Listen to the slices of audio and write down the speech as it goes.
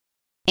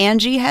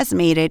Angie has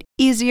made it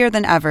easier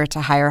than ever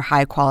to hire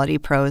high-quality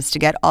pros to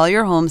get all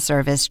your home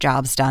service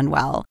jobs done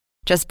well.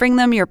 Just bring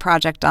them your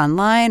project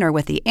online or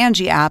with the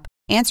Angie app,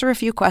 answer a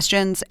few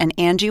questions, and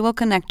Angie will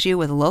connect you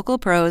with local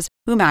pros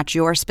who match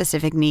your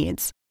specific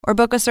needs. Or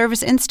book a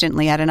service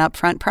instantly at an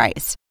upfront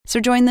price. So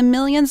join the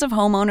millions of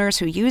homeowners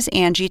who use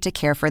Angie to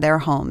care for their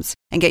homes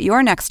and get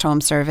your next home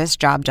service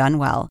job done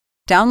well.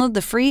 Download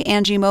the free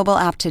Angie mobile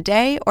app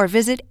today or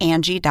visit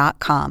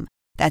Angie.com.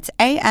 That's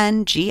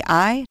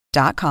ANGI.com.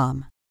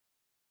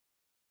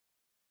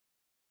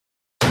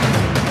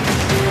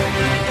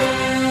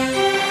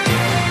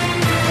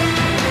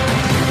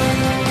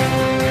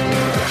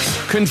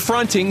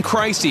 Confronting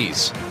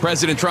crises.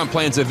 President Trump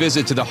plans a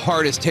visit to the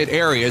hardest hit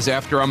areas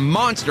after a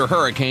monster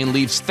hurricane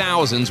leaves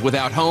thousands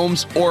without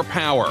homes or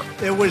power.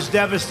 It was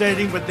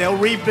devastating, but they'll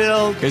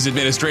rebuild. His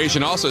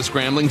administration also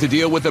scrambling to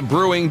deal with a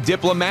brewing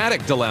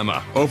diplomatic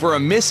dilemma over a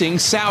missing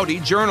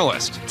Saudi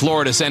journalist.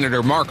 Florida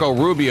Senator Marco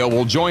Rubio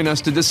will join us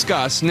to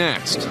discuss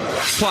next.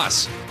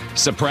 Plus,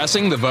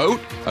 suppressing the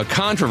vote? A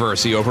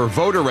controversy over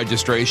voter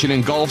registration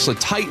engulfs a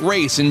tight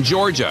race in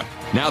Georgia.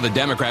 Now the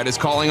Democrat is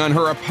calling on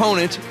her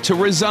opponent to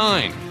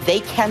resign.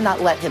 They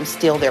cannot let him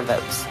steal their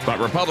votes. But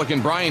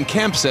Republican Brian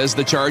Kemp says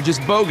the charge is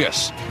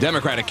bogus.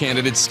 Democratic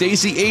candidate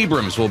Stacey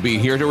Abrams will be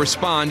here to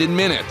respond in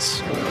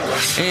minutes.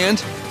 And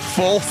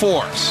full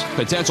force.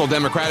 Potential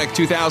Democratic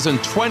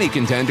 2020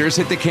 contenders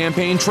hit the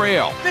campaign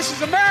trail. This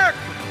is America,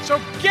 so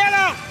get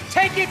up!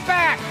 Take it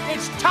back.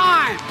 It's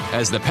time.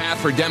 As the path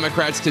for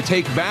Democrats to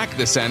take back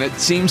the Senate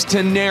seems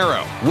to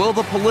narrow, will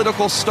the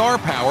political star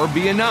power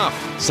be enough?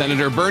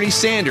 Senator Bernie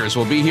Sanders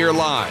will be here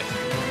live.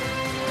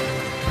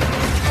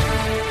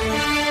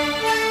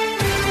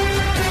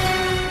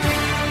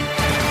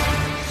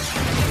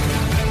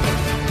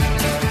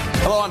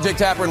 Hello, I'm Jake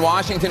Tapper in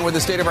Washington, where the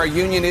state of our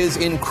union is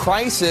in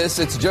crisis.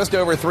 It's just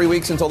over 3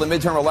 weeks until the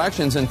midterm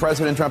elections, and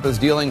President Trump is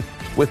dealing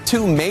with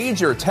two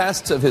major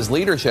tests of his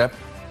leadership.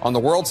 On the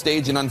world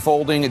stage, an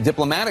unfolding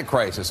diplomatic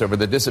crisis over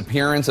the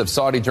disappearance of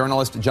Saudi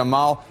journalist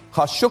Jamal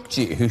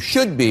Khashoggi, who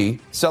should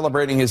be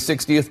celebrating his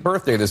 60th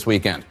birthday this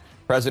weekend.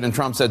 President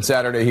Trump said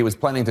Saturday he was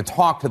planning to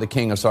talk to the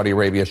King of Saudi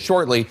Arabia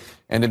shortly,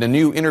 and in a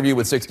new interview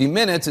with 60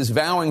 Minutes is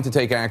vowing to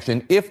take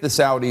action if the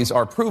Saudis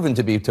are proven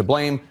to be to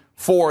blame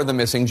for the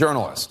missing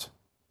journalist.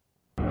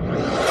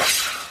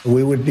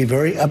 We would be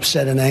very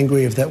upset and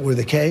angry if that were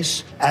the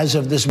case. As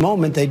of this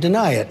moment, they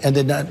deny it, and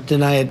they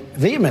deny it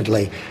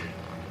vehemently.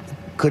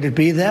 Could it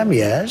be them?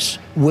 Yes.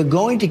 We're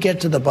going to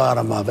get to the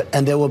bottom of it,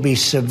 and there will be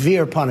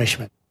severe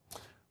punishment.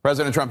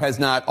 President Trump has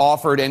not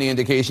offered any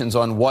indications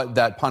on what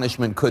that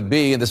punishment could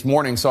be. And this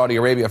morning, Saudi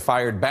Arabia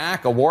fired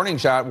back a warning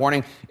shot,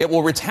 warning it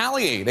will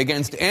retaliate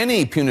against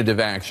any punitive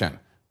action.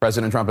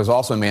 President Trump is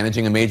also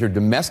managing a major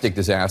domestic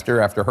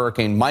disaster after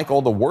Hurricane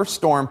Michael, the worst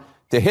storm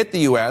to hit the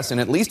U.S. in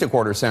at least a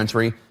quarter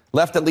century,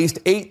 left at least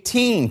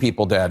 18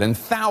 people dead and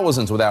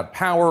thousands without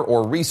power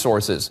or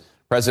resources.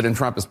 President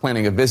Trump is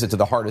planning a visit to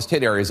the hardest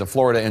hit areas of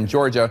Florida and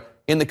Georgia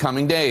in the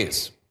coming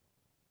days.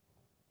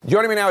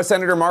 Joining me now is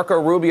Senator Marco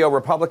Rubio,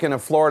 Republican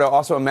of Florida,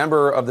 also a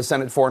member of the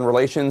Senate Foreign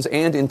Relations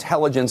and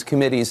Intelligence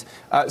Committees.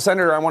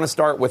 Senator, I want to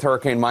start with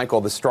Hurricane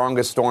Michael, the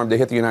strongest storm to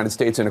hit the United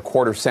States in a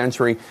quarter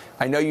century.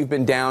 I know you've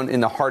been down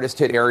in the hardest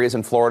hit areas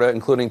in Florida,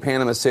 including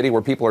Panama City,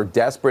 where people are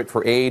desperate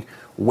for aid,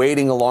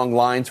 waiting along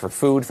lines for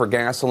food, for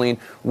gasoline.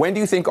 When do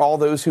you think all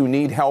those who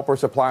need help or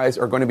supplies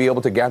are going to be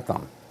able to get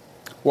them?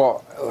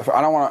 Well,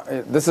 I don't want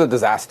to. This is a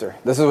disaster.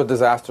 This is what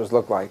disasters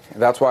look like.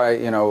 That's why,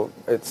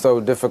 it's so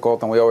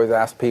difficult, and we always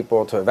ask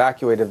people to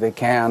evacuate if they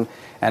can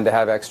and to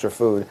have extra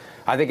food.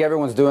 I think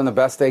everyone's doing the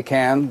best they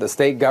can. The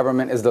state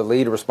government is the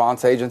lead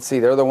response agency.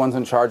 They're the ones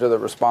in charge of the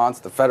response.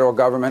 The federal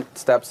government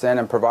steps in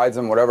and provides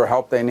them whatever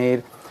help they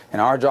need.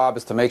 And our job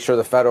is to make sure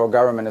the federal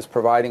government is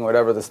providing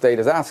whatever the state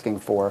is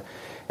asking for.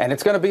 And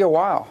it's going to be a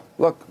while.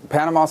 Look,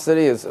 Panama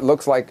City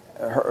looks like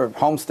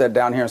Homestead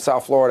down here in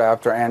South Florida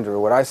after Andrew.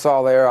 What I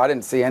saw there, I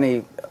didn't see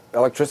any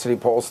electricity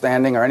poles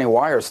standing or any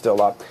wires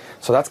still up.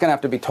 So that's going to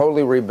have to be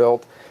totally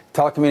rebuilt.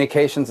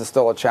 Telecommunications is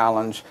still a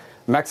challenge.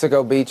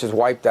 Mexico Beach is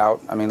wiped out.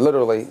 I mean,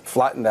 literally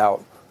flattened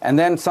out. And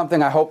then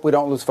something I hope we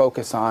don't lose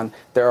focus on,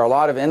 there are a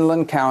lot of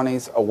inland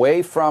counties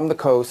away from the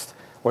coast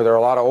where there are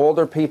a lot of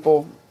older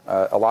people,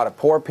 a lot of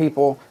poor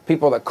people,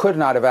 people that could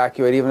not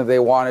evacuate even if they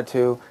wanted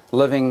to,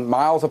 living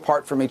miles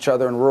apart from each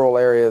other in rural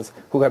areas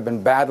who have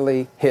been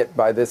badly hit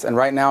by this. And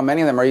right now,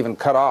 many of them are even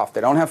cut off. They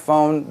don't have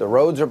phone. The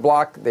roads are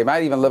blocked. They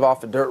might even live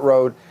off a dirt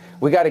road.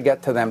 We got to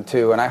get to them,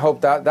 too. And I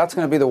hope that's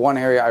going to be the one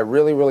area I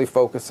really, really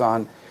focus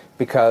on,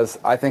 because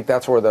I think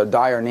that's where the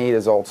dire need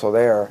is also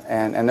there.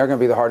 And they're going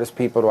to be the hardest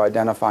people to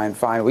identify and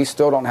find. We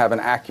still don't have an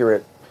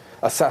accurate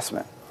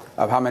assessment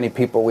of how many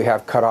people we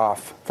have cut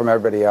off from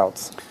everybody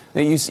else.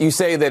 Now, you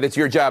say that it's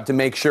your job to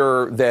make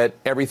sure that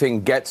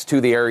everything gets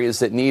to the areas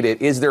that need it.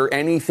 Is there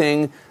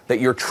anything that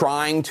you're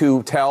trying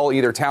to tell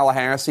either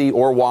Tallahassee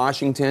or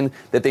Washington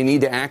that they need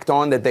to act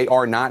on that they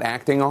are not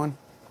acting on?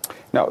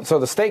 No, so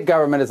the state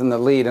government is in the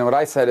lead, and what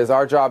I said is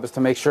our job is to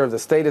make sure if the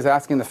state is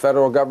asking the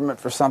federal government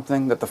for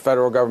something, that the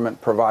federal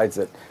government provides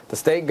it. The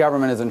state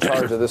government is in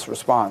charge of this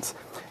response.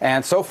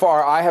 And so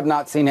far, I have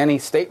not seen any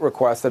state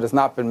request that has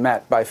not been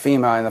met by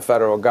FEMA and the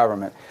federal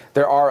government.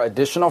 There are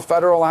additional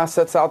federal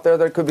assets out there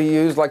that could be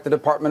used, like the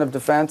Department of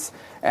Defense,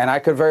 and I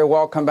could very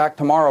well come back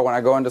tomorrow when I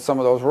go into some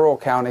of those rural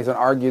counties and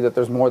argue that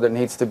there's more that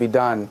needs to be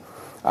done.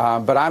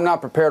 But I'm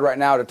not prepared right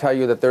now to tell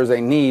you that there's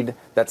a need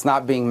that's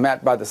not being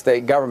met by the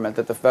state government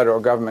that the federal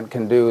government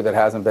can do that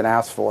hasn't been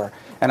asked for.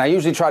 And I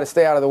usually try to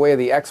stay out of the way of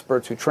the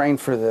experts who train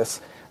for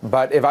this.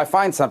 But if I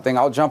find something,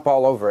 I'll jump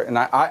all over it. And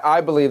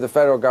I believe the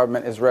federal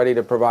government is ready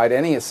to provide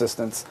any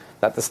assistance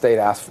that the state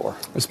asks for.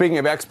 Speaking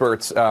of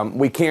experts,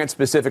 we can't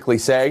specifically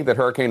say that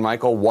Hurricane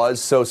Michael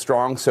was so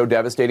strong, so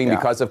devastating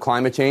because of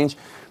climate change.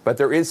 But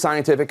there is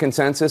scientific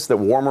consensus that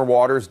warmer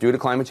waters due to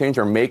climate change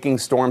are making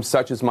storms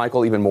such as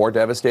Michael even more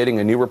devastating.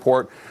 A new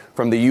report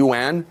from the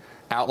UN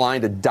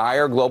outlined a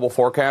dire global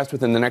forecast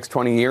within the next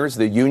 20 years.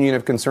 The Union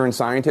of Concerned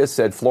Scientists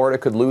said Florida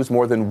could lose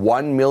more than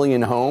 1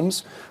 million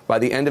homes by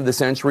the end of the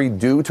century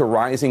due to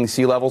rising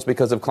sea levels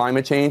because of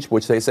climate change,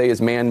 which they say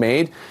is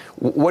man-made.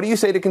 What do you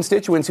say to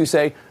constituents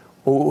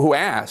who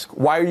ask,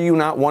 why are you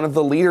not one of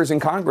the leaders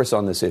in Congress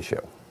on this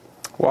issue?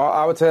 Well,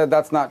 I would say that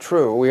that's not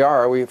true.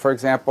 For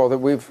example, that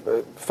we've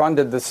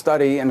funded the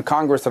study in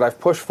Congress that I've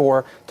pushed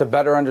for to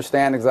better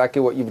understand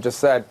exactly what you've just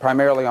said,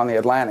 primarily on the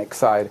Atlantic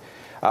side.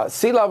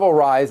 Sea level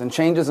rise and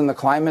changes in the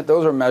climate,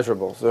 those are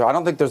measurable. So I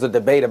don't think there's a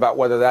debate about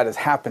whether that is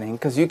happening,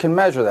 because you can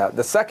measure that.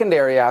 The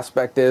secondary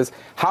aspect is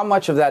how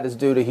much of that is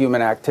due to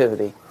human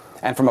activity.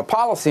 And from a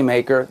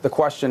policymaker, the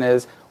question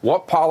is,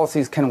 what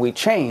policies can we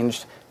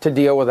change to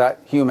deal with that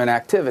human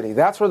activity?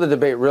 That's where the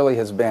debate really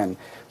has been.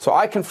 So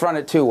I confront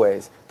it two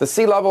ways. The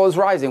sea level is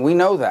rising. We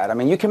know that. I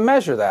mean, you can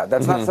measure that.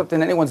 That's not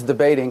something anyone's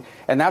debating.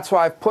 And that's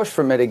why I've pushed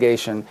for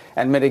mitigation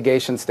and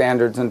mitigation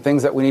standards and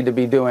things that we need to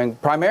be doing,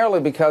 primarily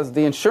because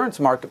the insurance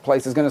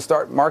marketplace is going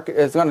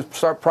to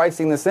start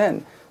pricing this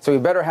in. So we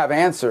better have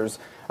answers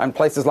on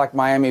places like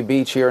Miami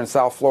Beach here in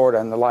South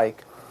Florida and the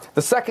like.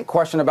 The second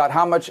question about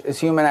how much is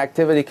human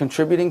activity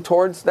contributing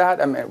towards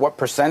that, I mean, what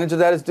percentage of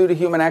that is due to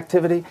human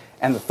activity?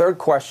 And the third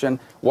question,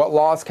 what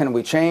laws can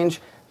we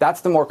change?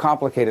 That's the more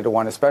complicated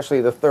one, especially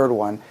the third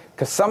one,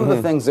 because some of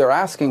the things they're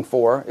asking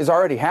for is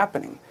already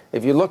happening.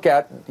 If you look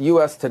at the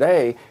U.S.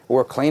 today,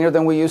 we're cleaner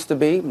than we used to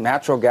be.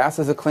 Natural gas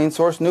is a clean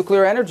source.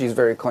 Nuclear energy is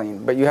very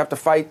clean. But you have to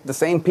fight the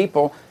same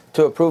people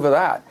to approve of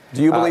that.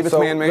 Do you believe it's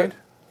man-made?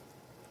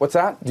 What's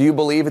that? Do you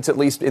believe it's at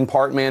least in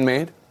part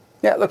man-made?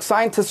 Yeah, look,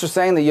 scientists are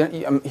saying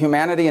that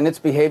humanity and its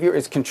behavior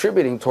is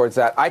contributing towards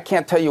that. I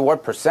can't tell you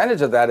what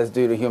percentage of that is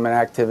due to human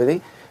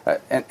activity.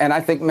 And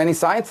I think many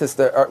scientists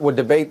would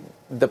debate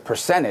the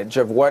percentage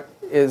of what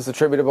is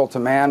attributable to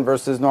man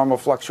versus normal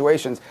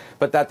fluctuations,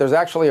 but that there's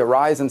actually a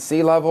rise in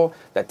sea level,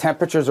 that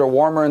temperatures are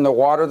warmer in the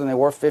water than they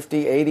were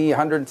 50, 80,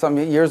 100 some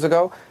years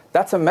ago,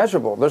 that's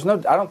immeasurable.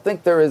 I don't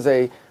think there is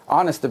a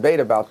honest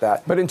debate about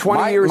that. But in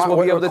 20 years,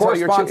 we'll be able to tell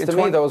your children. To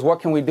me, though, is what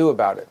can we do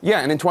about it?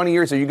 Yeah, and in 20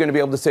 years, are you going to be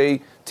able to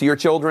say to your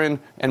children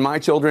and my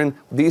children,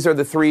 these are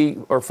the 3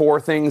 or 4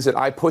 things that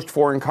I pushed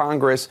for in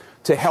Congress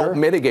to help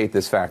mitigate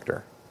this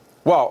factor?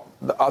 Well,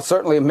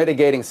 certainly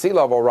mitigating sea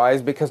level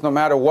rise, because no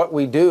matter what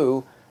we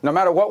do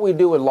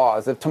with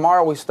laws, if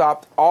tomorrow we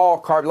stopped all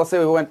carbon, let's say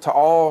we went to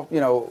all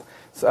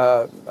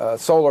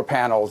solar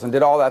panels and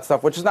did all that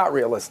stuff, which is not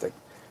realistic,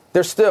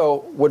 there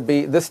still would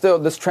be this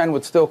trend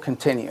would still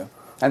continue.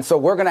 And so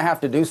we're going to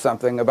have to do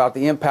something about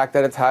the impact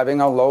that it's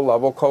having on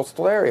low-level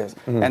coastal areas.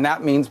 And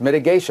that means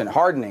mitigation,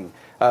 hardening,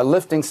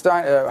 lifting,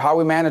 how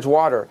we manage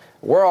water.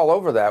 We're all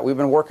over that. We've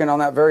been working on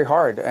that very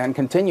hard and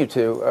continue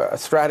to,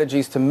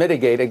 strategies to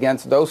mitigate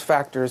against those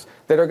factors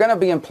that are going to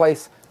be in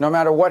place no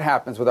matter what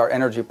happens with our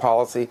energy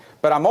policy.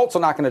 But I'm also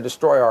not going to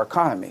destroy our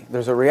economy.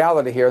 There's a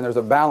reality here, and there's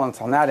a balance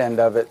on that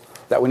end of it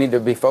that we need to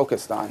be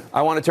focused on.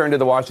 I want to turn to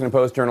the Washington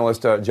Post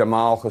journalist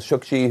Jamal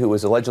Khashoggi, who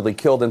was allegedly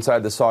killed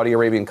inside the Saudi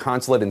Arabian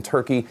consulate in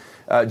Turkey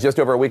just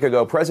over a week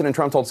ago. President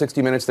Trump told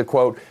 60 Minutes that,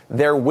 quote,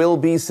 there will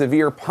be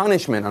severe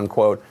punishment,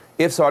 unquote,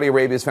 if Saudi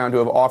Arabia is found to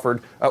have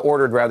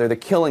ordered the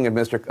killing of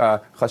Mr.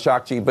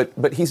 Khashoggi.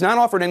 But he's not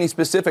offered any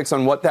specifics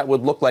on what that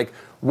would look like.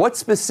 What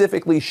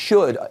specifically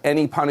should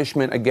any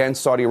punishment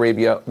against Saudi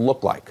Arabia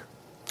look like?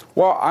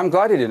 Well, I'm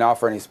glad he didn't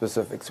offer any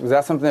specifics, because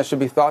that's something that should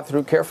be thought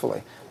through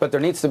carefully. But there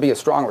needs to be a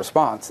strong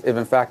response if,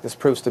 in fact, this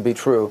proves to be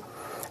true.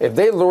 If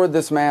they lured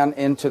this man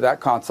into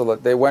that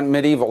consulate, they went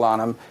medieval on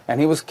him,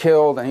 and he was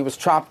killed, and he was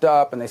chopped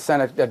up, and they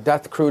sent a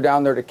death crew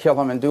down there to kill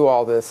him and do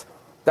all this,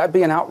 that'd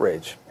be an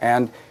outrage.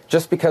 And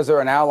just because they're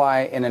an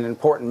ally in an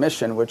important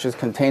mission, which is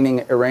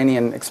containing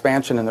Iranian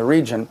expansion in the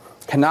region,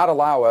 cannot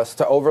allow us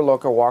to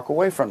overlook or walk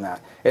away from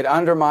that. It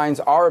undermines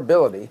our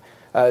ability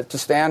to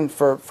stand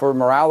for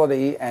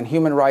morality and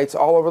human rights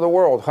all over the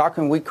world. How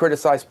can we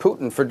criticize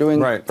Putin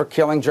for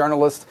killing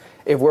journalists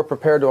if we're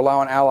prepared to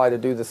allow an ally to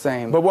do the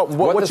same? But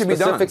what should be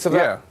done? Of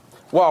that?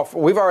 Well,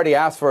 we've already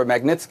asked for a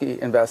Magnitsky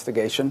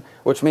investigation,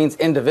 which means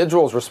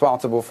individuals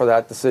responsible for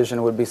that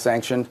decision would be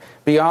sanctioned.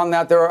 Beyond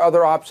that, there are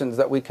other options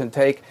that we can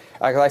take.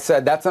 Like I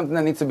said, that's something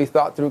that needs to be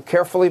thought through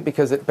carefully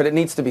but it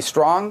needs to be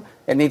strong.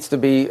 It needs to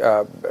be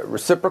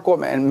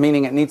reciprocal, and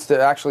meaning it needs to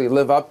actually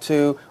live up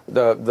to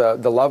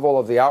the level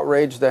of the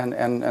outrage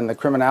and the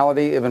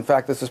criminality, if in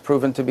fact this is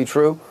proven to be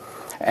true.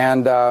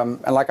 And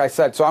like I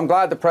said, so I'm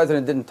glad the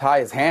president didn't tie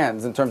his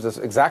hands in terms of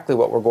exactly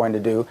what we're going to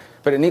do,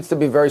 but it needs to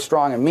be very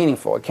strong and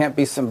meaningful. It can't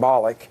be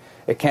symbolic.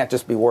 It can't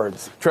just be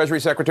words.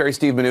 Treasury Secretary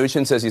Steve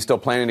Mnuchin says he's still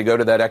planning to go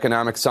to that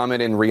economic summit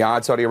in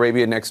Riyadh, Saudi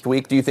Arabia, next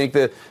week. Do you think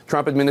the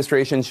Trump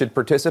administration should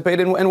participate?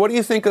 And what do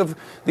you think of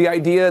the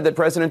idea that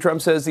President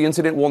Trump says the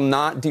incident will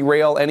not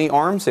derail any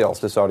arms sales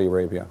to Saudi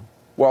Arabia?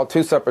 Well,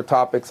 two separate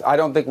topics. I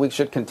don't think we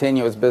should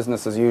continue as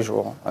business as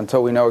usual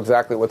until we know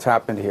exactly what's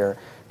happened here.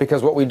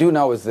 Because what we do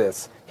know is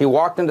this. He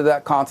walked into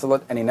that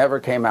consulate and he never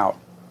came out.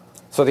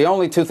 So the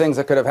only two things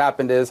that could have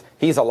happened is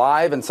he's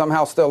alive and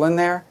somehow still in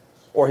there,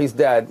 or he's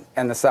dead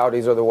and the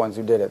Saudis are the ones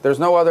who did it. There's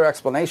no other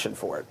explanation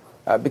for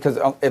it. Because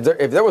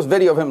if there was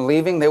video of him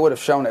leaving, they would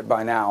have shown it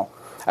by now.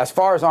 As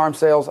far as arms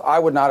sales, I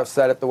would not have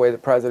said it the way the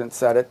president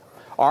said it.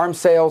 Arms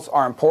sales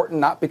are important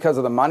not because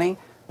of the money,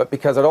 but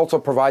because it also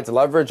provides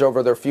leverage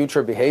over their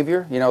future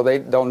behavior. You know,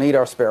 they'll need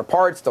our spare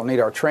parts, they'll need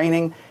our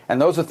training, and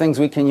those are things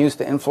we can use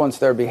to influence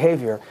their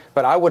behavior.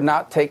 But I would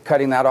not take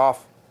cutting that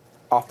off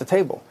the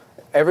table.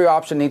 Every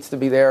option needs to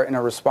be there in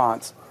a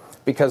response.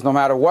 Because no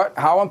matter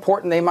how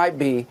important they might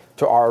be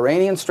to our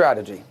Iranian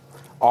strategy,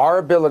 our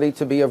ability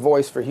to be a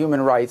voice for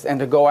human rights and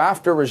to go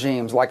after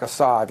regimes like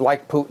Assad,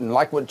 like Putin,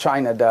 like what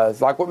China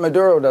does, like what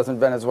Maduro does in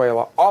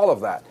Venezuela, all of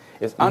that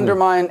is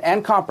undermined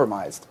and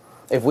compromised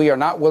if we are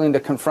not willing to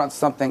confront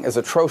something as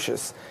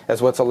atrocious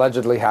as what's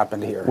allegedly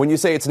happened here. When you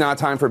say it's not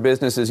time for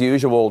business as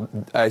usual,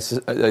 I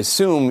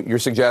assume you're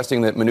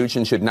suggesting that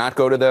Mnuchin should not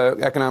go to the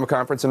economic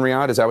conference in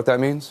Riyadh. Is that what that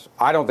means?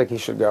 I don't think he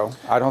should go.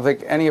 I don't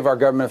think any of our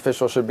government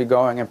officials should be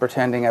going and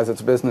pretending as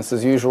it's business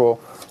as usual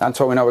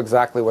until we know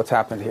exactly what's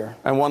happened here.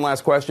 And one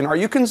last question. Are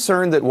you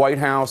concerned that White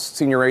House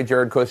senior aide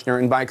Jared Kushner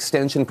and by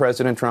extension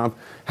President Trump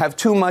have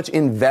too much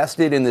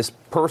invested in this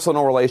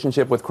personal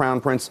relationship with Crown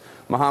Prince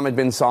Mohammed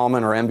bin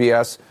Salman, or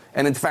MBS,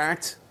 and in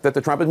fact that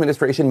the Trump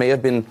administration may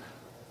have been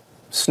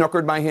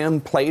snookered by him,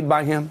 played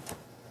by him?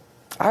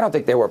 I don't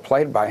think they were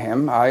played by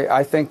him.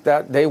 I think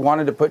that they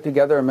wanted to put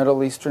together a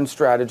Middle Eastern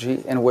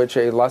strategy in which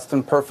a less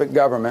than perfect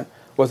government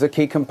was a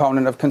key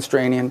component of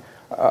constraining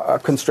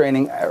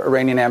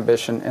Iranian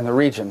ambition in the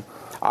region.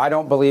 I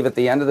don't believe at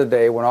the end of the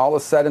day, when all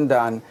is said and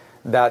done,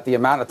 that the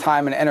amount of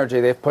time and energy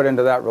they've put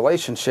into that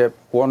relationship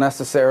will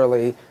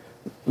necessarily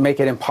make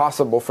it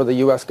impossible for the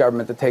U.S.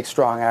 government to take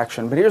strong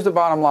action. But here's the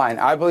bottom line.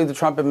 I believe the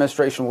Trump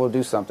administration will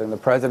do something. The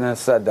president has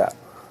said that.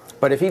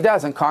 But if he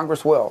doesn't,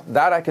 Congress will.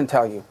 That I can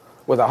tell you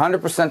with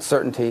 100%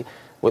 certainty,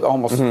 with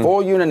almost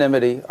full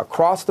unanimity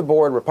across the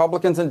board,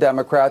 Republicans and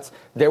Democrats,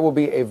 there will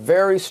be a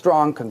very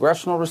strong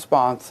congressional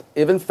response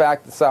if, in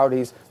fact, the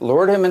Saudis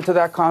lured him into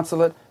that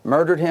consulate,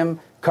 murdered him,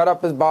 cut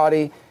up his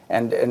body,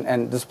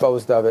 and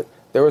disposed of it.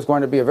 There was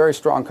going to be a very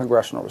strong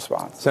congressional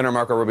response. Senator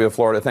Marco Rubio of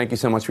Florida, thank you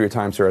so much for your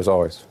time, sir, as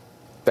always.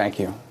 Thank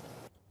you.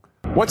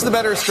 What's the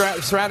better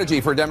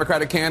strategy for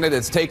Democratic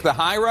candidates? Take the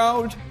high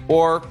road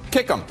or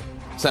kick them?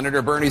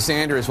 Senator Bernie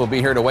Sanders will be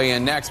here to weigh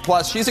in next.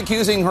 Plus, she's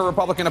accusing her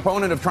Republican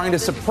opponent of trying to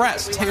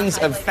suppress tens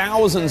of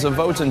thousands of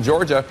votes in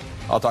Georgia.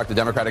 I'll talk to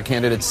Democratic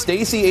candidate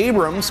Stacey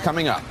Abrams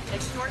coming up.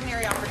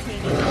 Extraordinary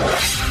opportunity.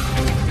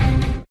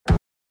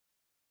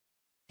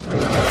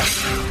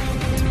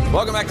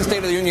 Welcome back to State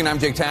of the Union. I'm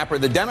Jake Tapper.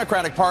 The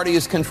Democratic Party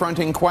is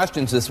confronting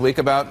questions this week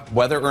about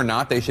whether or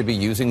not they should be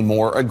using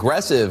more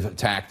aggressive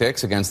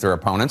tactics against their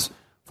opponents.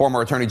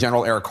 Former Attorney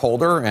General Eric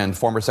Holder and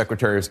former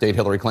Secretary of State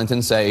Hillary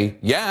Clinton say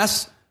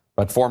yes,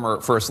 but former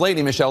First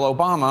Lady Michelle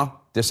Obama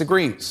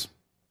disagrees.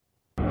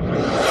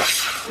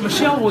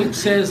 Michelle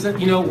says that,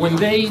 when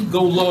they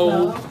go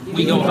low,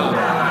 we go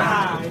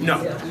high. No.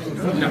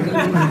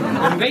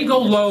 When they go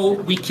low,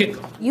 we kick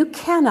them. You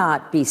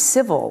cannot be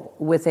civil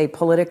with a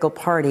political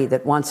party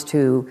that wants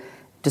to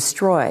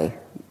destroy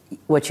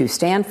what you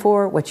stand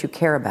for, what you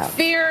care about.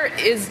 Fear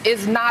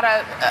is not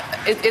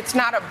it's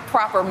not a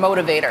proper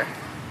motivator.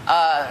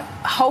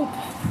 Hope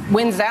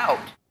wins out.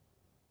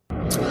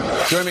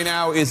 Joining me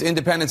now is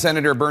Independent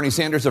Senator Bernie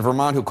Sanders of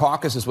Vermont, who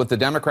caucuses with the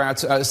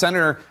Democrats.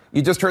 Senator,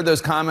 you just heard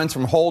those comments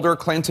from Holder,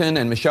 Clinton,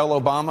 and Michelle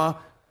Obama.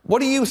 What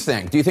do you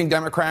think? Do you think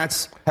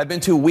Democrats have been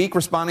too weak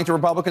responding to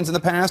Republicans in the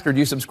past, or do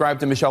you subscribe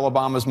to Michelle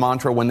Obama's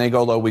mantra, when they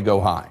go low, we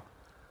go high?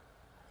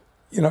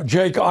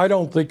 Jake, I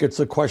don't think it's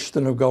a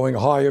question of going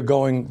high or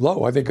going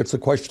low. I think it's a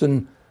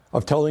question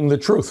of telling the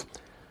truth.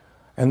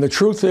 And the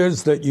truth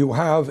is that you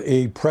have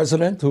a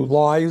president who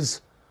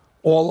lies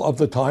all of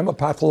the time, a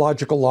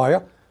pathological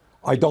liar.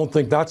 I don't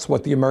think that's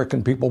what the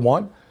American people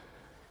want.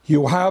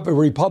 You have a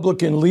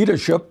Republican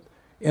leadership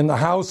in the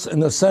House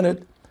and the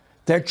Senate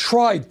that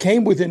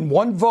came within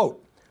one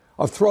vote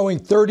of throwing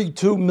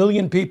 32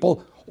 million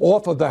people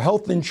off of the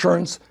health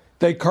insurance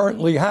they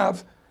currently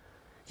have.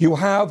 You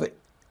have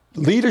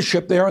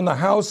leadership there in the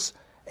House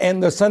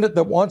and the Senate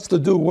that wants to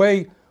do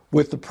away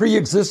with the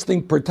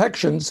pre-existing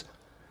protections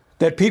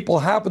that people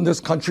have in this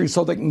country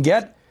so they can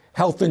get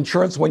health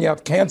insurance when you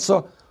have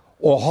cancer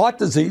or heart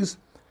disease.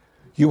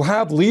 You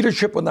have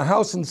leadership in the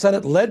House and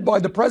Senate led by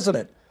the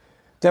president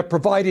that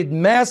provided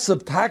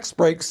massive tax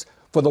breaks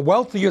for the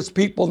wealthiest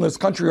people in this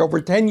country over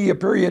a 10-year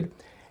period.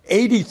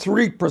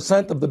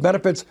 83% of the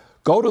benefits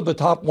go to the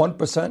top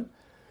 1%.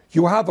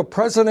 You have a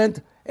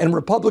president and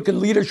Republican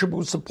leadership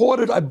who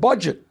supported a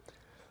budget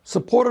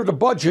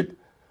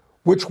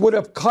which would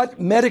have cut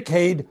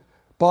Medicaid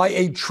by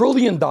 $1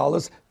 trillion,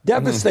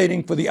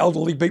 devastating for the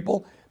elderly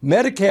people,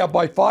 Medicare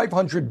by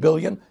 $500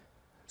 billion,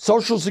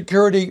 Social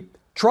Security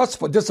Trust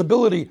for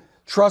Disability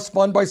Trust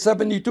Fund by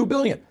 $72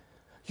 billion.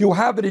 You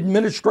have an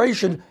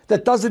administration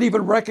that doesn't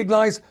even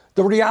recognize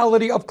the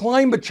reality of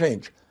climate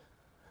change.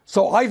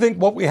 So I think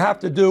what we have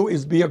to do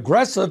is be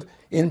aggressive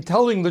in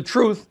telling the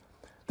truth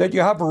that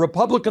you have a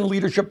Republican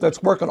leadership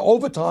that's working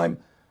overtime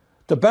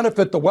to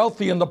benefit the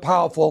wealthy and the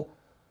powerful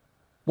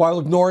while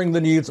ignoring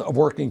the needs of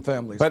working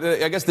families. But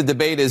I guess the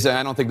debate is,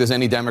 I don't think there's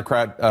any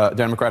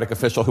Democratic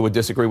official who would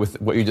disagree with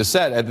what you just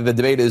said. The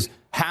debate is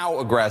how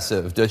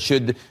aggressive.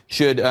 Should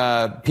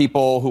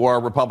people who are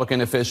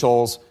Republican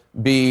officials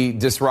be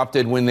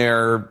disrupted when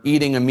they're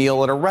eating a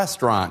meal at a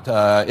restaurant?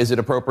 Is it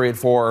appropriate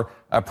for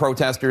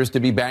protesters to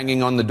be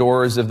banging on the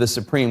doors of the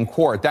Supreme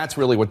Court? That's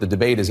really what the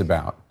debate is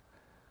about.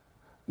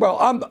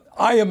 Well,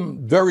 I am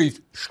very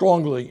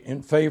strongly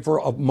in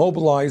favor of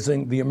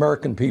mobilizing the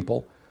American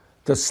people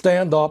to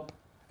stand up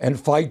and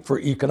fight for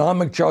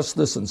economic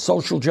justice and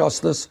social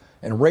justice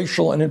and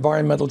racial and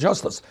environmental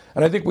justice.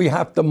 And I think we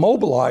have to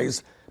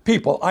mobilize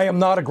people. I am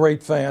not a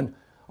great fan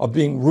of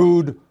being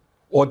rude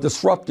or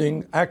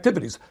disrupting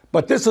activities.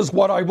 But this is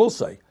what I will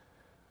say.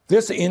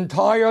 This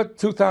entire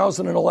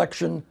 2000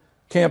 election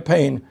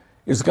campaign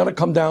is going to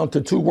come down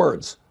to two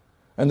words,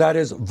 and that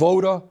is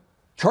voter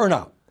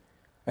turnout.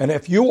 And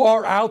if you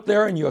are out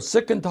there and you're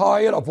sick and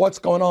tired of what's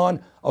going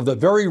on, of the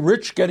very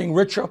rich getting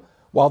richer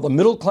while the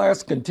middle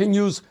class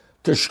continues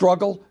to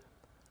struggle,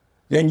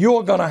 then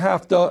you're going to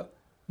have to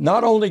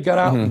not only get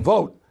out and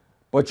vote,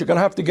 but you're going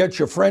to have to get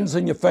your friends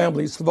and your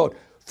families to vote.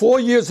 4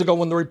 years ago,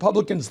 when the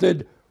Republicans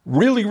did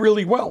really,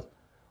 really well,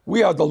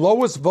 we had the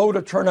lowest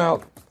voter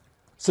turnout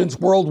since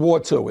World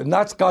War II, and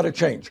that's got to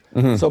change.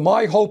 So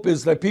my hope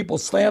is that people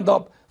stand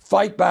up,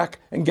 fight back,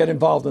 and get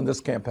involved in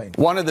this campaign.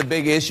 One of the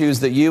big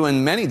issues that you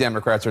and many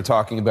Democrats are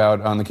talking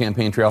about on the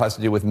campaign trail has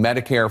to do with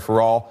Medicare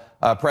for All.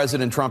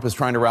 President Trump is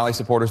trying to rally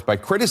supporters by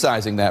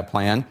criticizing that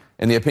plan.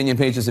 In the opinion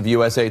pages of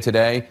USA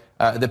Today,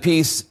 the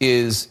piece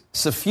is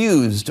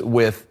suffused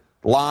with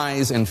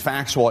lies and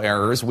factual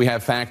errors. We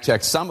have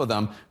fact-checked some of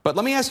them. But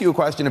let me ask you a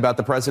question about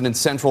the president's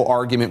central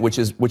argument, which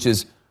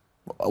is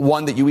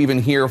one that you even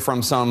hear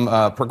from some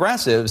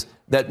progressives,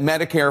 that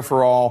Medicare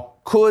for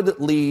All could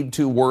lead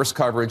to worse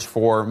coverage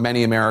for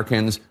many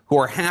Americans who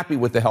are happy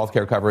with the health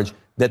care coverage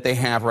that they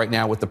have right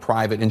now with the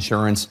private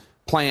insurance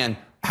plan.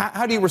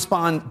 How do you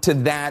respond to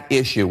that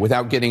issue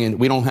without getting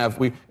in?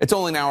 It's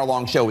only an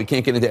hour-long show. We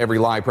can't get into every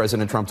lie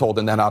President Trump told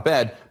in that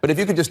op-ed. But if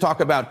you could just talk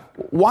about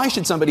why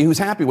should somebody who's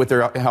happy with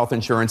their health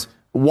insurance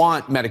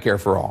want Medicare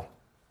for All?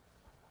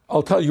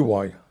 I'll tell you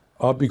why.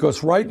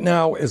 Because right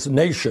now, as a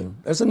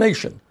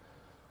nation,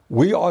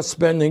 we are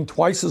spending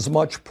twice as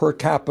much per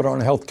capita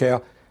on health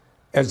care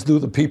as do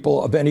the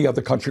people of any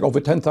other country,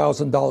 over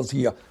 $10,000 a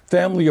year.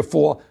 Family of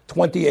four,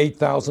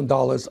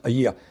 $28,000 a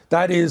year.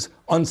 That is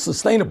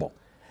unsustainable.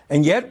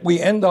 And yet we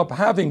end up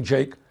having,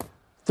 Jake,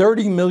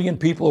 30 million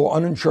people who are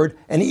uninsured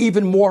and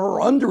even more who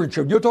are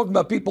underinsured. You're talking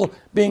about people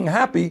being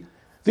happy.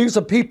 These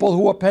are people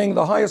who are paying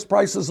the highest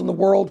prices in the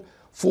world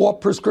for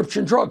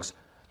prescription drugs.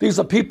 These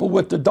are people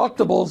with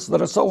deductibles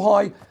that are so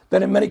high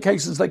that in many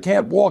cases they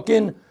can't walk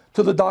in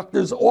to the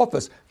doctor's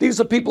office. These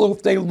are people who,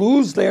 if they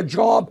lose their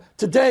job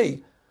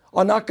today,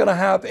 are not going to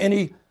have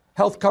any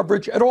health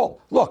coverage at all.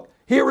 Look,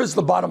 here is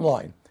the bottom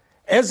line.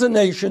 As a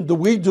nation, do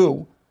we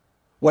do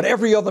what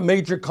every other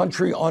major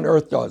country on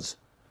earth does?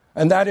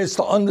 And that is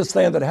to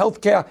understand that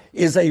health care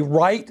is a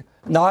right,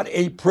 not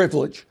a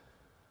privilege.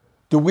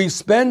 Do we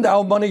spend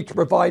our money to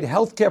provide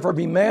health care for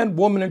every man,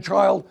 woman, and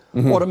child,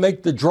 or to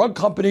make the drug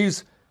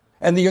companies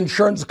and the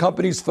insurance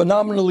companies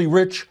phenomenally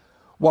rich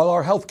while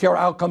our health care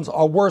outcomes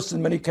are worse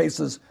in many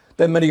cases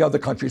than many other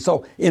countries?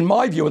 So in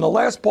my view, in the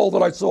last poll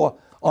that I saw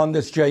on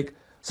this, Jake,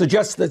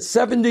 suggests that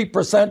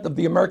 70% of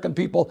the American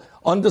people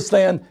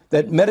understand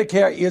that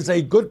Medicare is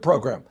a good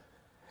program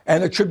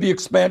and it should be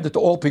expanded to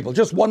all people.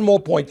 Just one more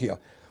point here.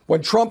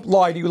 When Trump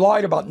lied, he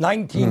lied about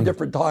 19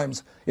 different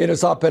times in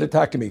his op-ed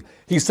attacking me.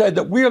 He said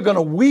that we are going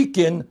to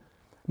weaken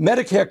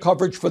Medicare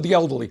coverage for the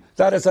elderly.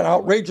 That is an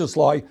outrageous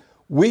lie.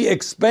 We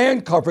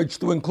expand coverage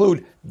to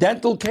include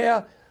dental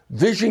care,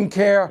 vision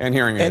care, and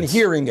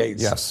hearing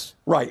aids. Yes.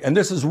 Right. And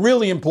this is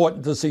really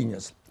important to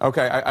seniors.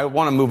 Okay. I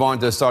want to move on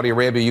to Saudi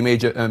Arabia. You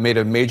made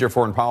a major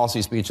foreign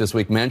policy speech this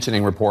week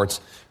mentioning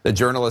reports that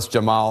journalist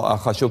Jamal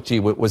Khashoggi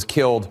was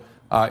killed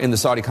in the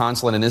Saudi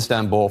consulate in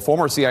Istanbul.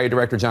 Former CIA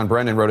Director John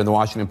Brennan wrote in the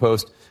Washington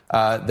Post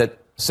that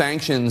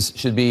sanctions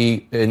should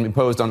be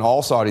imposed on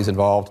all Saudis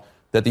involved,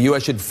 that the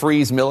U.S. should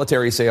freeze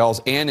military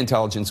sales and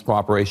intelligence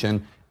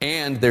cooperation,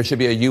 and there should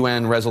be a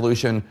UN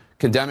resolution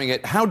condemning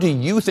it. How do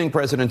you think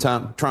President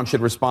Trump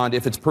should respond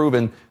if it's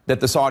proven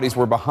that the Saudis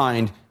were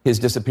behind his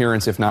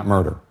disappearance, if not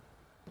murder?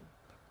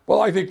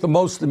 Well, I think the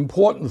most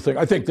important thing,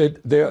 I think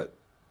that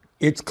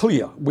it's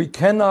clear. We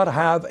cannot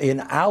have an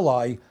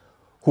ally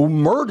who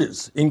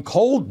murders in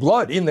cold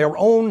blood in their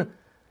own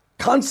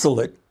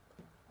consulate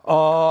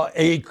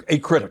a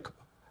critic,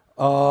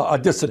 a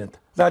dissident.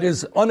 That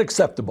is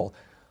unacceptable.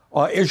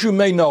 As you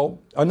may know,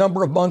 a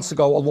number of months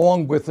ago,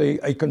 along with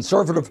a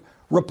conservative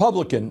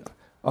Republican,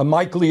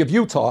 Mike Lee of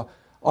Utah,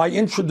 I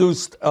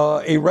introduced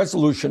a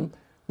resolution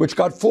which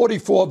got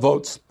 44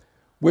 votes,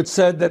 which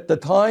said that the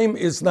time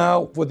is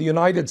now for the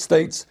United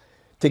States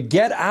to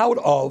get out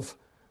of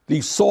the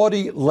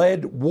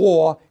Saudi-led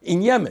war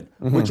in Yemen,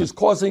 which is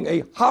causing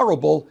a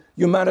horrible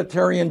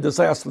humanitarian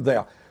disaster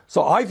there.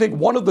 So I think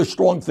one of the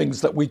strong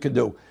things that we can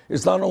do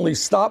is not only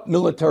stop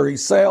military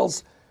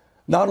sales,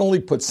 not only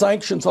put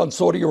sanctions on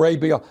Saudi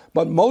Arabia,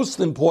 but most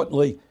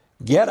importantly,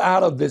 get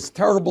out of this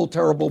terrible,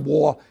 terrible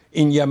war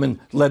in Yemen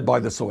led by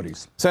the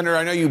Saudis. Senator,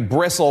 I know you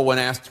bristle when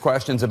asked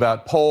questions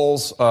about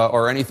polls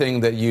or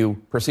anything that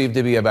you perceive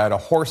to be about a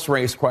horse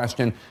race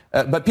question.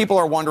 But people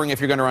are wondering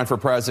if you're going to run for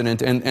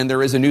president. And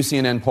there is a new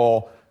CNN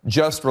poll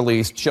just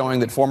released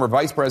showing that former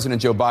Vice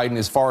President Joe Biden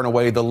is far and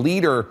away the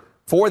leader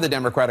for the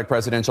Democratic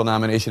presidential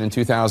nomination in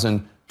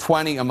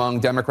 2020 among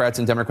Democrats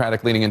and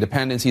Democratic-leaning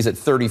independents. He's at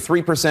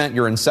 33%.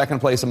 You're in second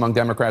place among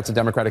Democrats and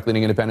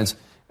Democratic-leaning independents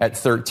at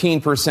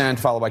 13%,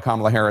 followed by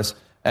Kamala Harris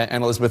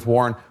and Elizabeth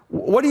Warren.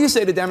 What do you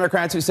say to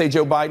Democrats who say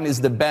Joe Biden is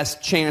the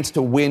best chance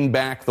to win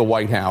back the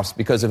White House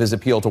because of his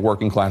appeal to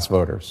working-class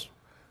voters?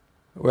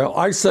 Well,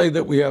 I say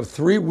that we have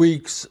 3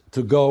 weeks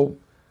to go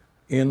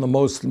in the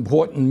most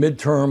important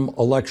midterm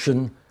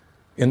election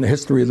in the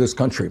history of this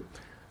country.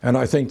 And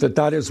I think that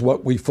that is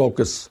what we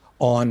focus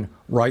on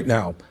right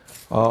now.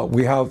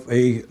 We have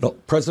a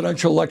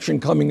presidential election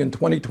coming in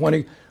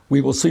 2020. We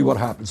will see what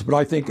happens. But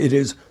I think it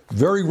is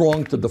very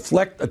wrong to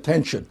deflect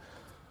attention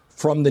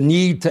from the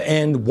need to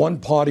end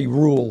one-party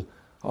rule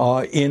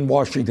in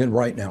Washington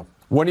right now.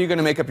 When are you going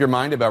to make up your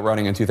mind about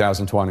running in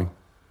 2020?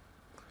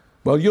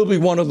 Well, you'll be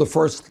one of the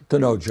first to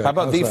know, Jake. How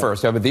about the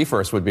first? How about the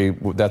first would be,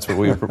 that's what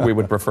we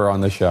would prefer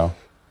on this show.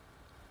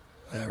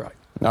 All right.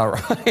 All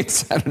right.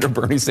 Senator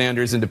Bernie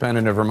Sanders,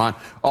 independent of Vermont.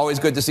 Always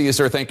good to see you,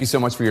 sir. Thank you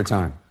so much for your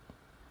time.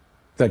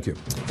 Thank you.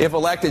 If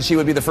elected, she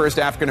would be the first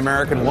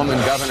African-American woman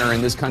governor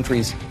in this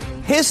country's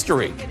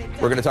history.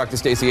 We're going to talk to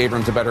Stacey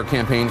Abrams about her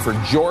campaign for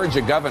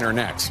Georgia governor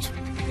next.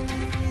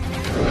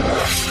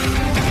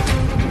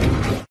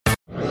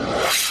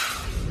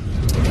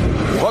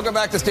 Welcome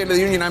back to State of the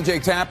Union. I'm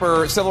Jake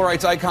Tapper. Civil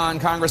rights icon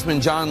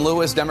Congressman John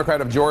Lewis, Democrat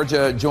of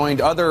Georgia,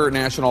 joined other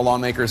national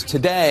lawmakers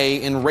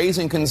today in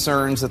raising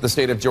concerns that the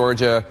state of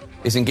Georgia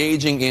is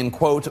engaging in,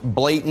 quote,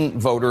 blatant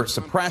voter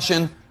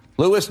suppression.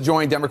 Lewis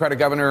joined Democratic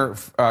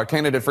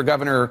candidate for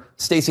governor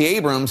Stacey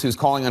Abrams, who's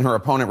calling on her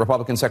opponent,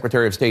 Republican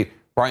Secretary of State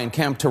Brian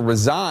Kemp, to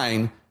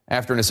resign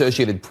after an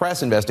Associated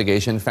Press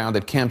investigation found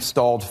that Kemp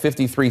stalled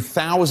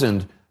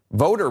 53,000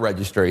 voter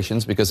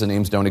registrations because the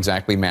names don't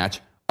exactly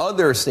match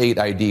other state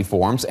ID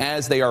forms,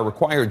 as they are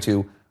required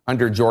to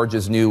under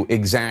Georgia's new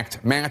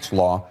exact match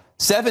law.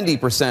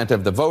 70%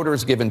 of the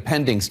voters given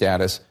pending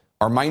status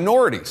are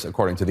minorities,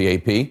 according to the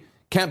AP.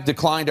 Kemp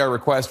declined our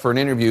request for an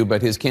interview,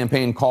 but his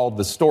campaign called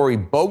the story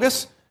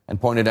bogus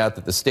and pointed out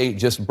that the state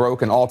just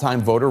broke an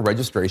all-time voter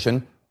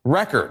registration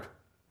record.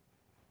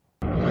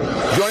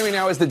 Joining me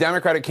now is the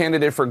Democratic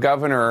candidate for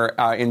governor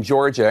in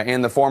Georgia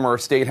and the former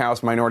State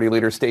House Minority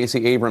Leader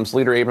Stacey Abrams.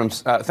 Leader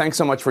Abrams, thanks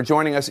so much for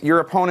joining us. Your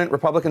opponent,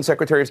 Republican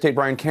Secretary of State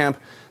Brian Kemp,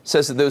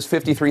 says that those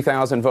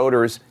 53,000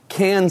 voters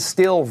can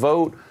still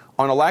vote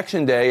on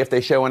Election Day if they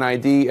show an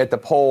ID at the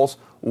polls.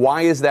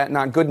 Why is that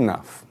not good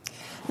enough?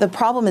 The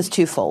problem is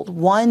twofold.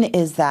 One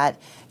is that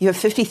you have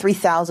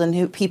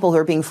 53,000 people who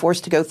are being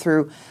forced to go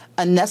through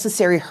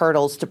unnecessary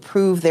hurdles to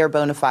prove their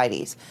bona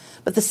fides.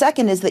 But the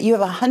second is that you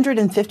have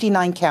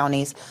 159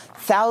 counties,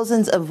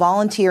 thousands of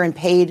volunteer and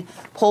paid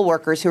poll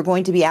workers who are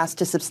going to be asked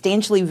to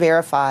substantially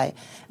verify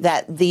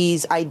that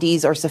these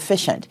IDs are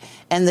sufficient.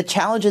 And the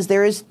challenge is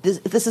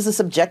this is a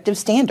subjective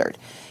standard.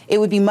 It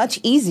would be much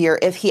easier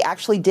if he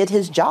actually did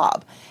his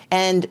job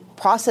and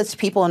processed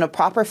people in a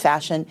proper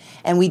fashion,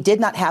 and we did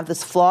not have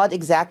this flawed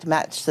exact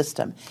match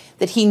system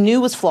that he knew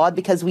was flawed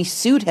because we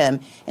sued him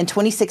in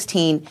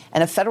 2016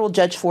 and a federal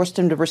judge forced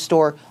him to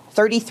restore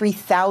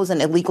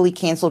 33,000 illegally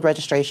canceled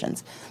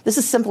registrations. This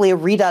is simply a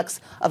redux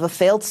of a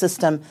failed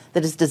system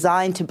that is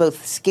designed to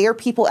both scare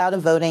people out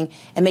of voting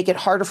and make it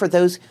harder for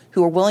those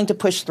who are willing to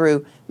push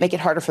through, make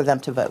it harder for them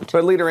to vote.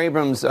 But Leader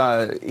Abrams,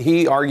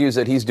 he argues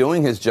that he's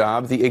doing his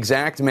job. The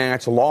exact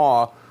match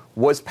law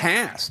was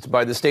passed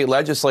by the state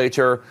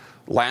legislature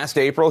last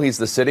April. He's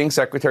the sitting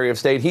Secretary of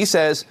State. He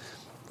says,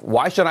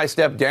 why should I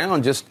step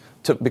down just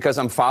because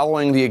I'm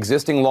following the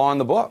existing law in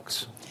the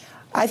books?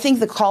 I think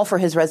the call for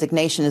his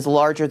resignation is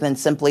larger than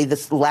simply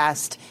this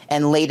last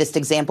and latest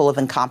example of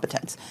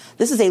incompetence.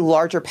 This is a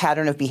larger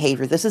pattern of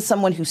behavior. This is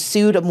someone who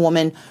sued a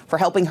woman for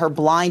helping her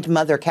blind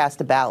mother cast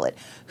a ballot,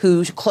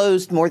 who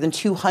closed more than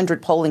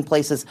 200 polling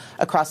places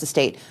across the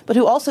state, but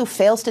who also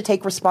fails to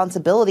take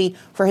responsibility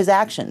for his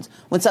actions.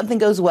 When something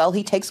goes well,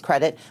 he takes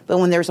credit, but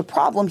when there's a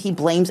problem, he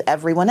blames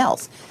everyone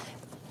else.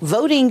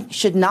 Voting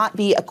should not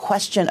be a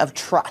question of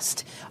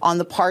trust on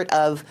the part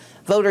of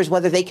voters,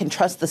 whether they can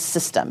trust the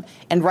system.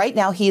 And right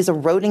now, he is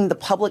eroding the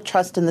public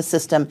trust in the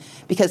system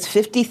because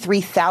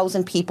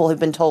 53,000 people have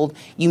been told,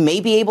 you may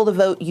be able to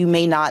vote, you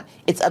may not.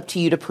 It's up to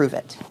you to prove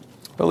it.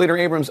 But Leader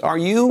Abrams, are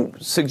you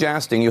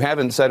suggesting, you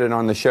haven't said it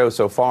on the show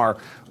so far,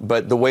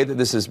 but the way that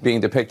this is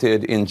being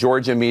depicted in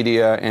Georgia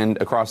media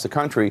and across the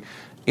country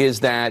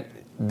is that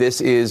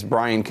this is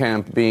Brian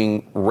Kemp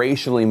being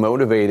racially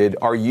motivated?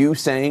 Are you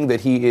saying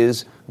that he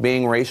is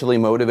being racially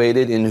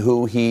motivated in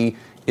who he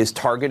is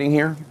targeting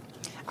here?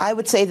 I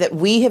would say that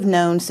we have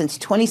known since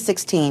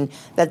 2016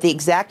 that the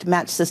exact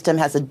match system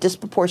has a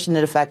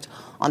disproportionate effect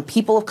on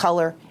people of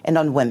color and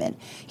on women.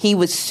 He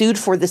was sued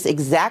for this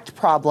exact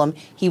problem.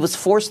 He was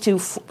forced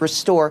to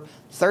restore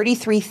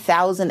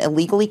 33,000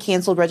 illegally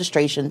canceled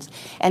registrations,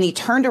 and he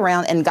turned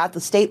around and got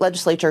the state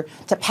legislature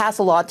to pass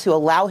a law to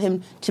allow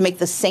him to make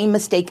the same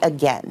mistake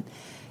again.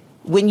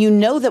 When you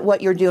know that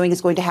what you're doing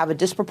is going to have a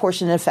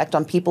disproportionate effect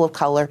on people of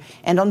color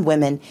and on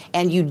women,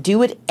 and you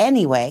do it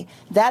anyway,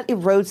 that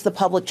erodes the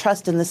public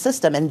trust in the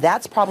system, and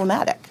that's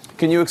problematic.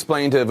 Can you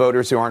explain to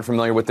voters who aren't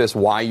familiar with this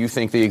why you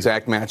think the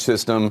exact match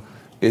system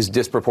is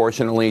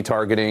disproportionately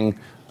targeting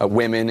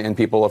women and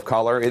people of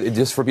color?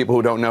 Just for people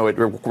who don't know, it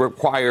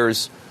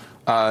requires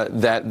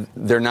that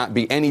there not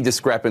be any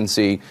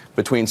discrepancy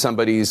between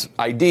somebody's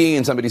ID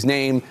and somebody's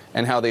name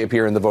and how they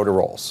appear in the voter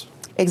rolls.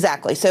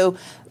 Exactly. So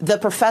the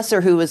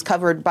professor who was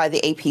covered by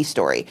the AP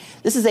story,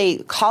 this is a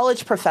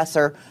college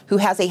professor who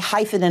has a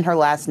hyphen in her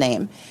last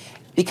name.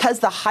 Because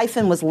the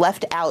hyphen was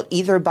left out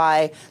either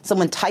by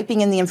someone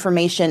typing in the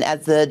information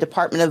at the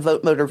Department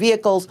of Motor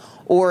Vehicles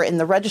or in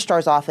the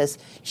registrar's office,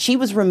 she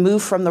was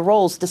removed from the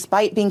rolls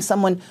despite being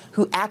someone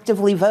who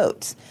actively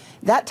votes.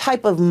 That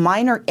type of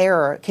minor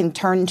error can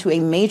turn into a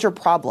major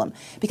problem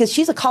because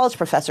she's a college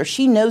professor.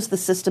 She knows the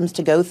systems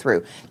to go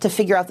through to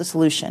figure out the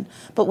solution.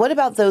 But what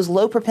about those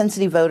low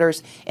propensity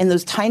voters in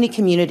those tiny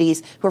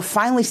communities who are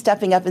finally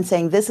stepping up and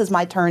saying, this is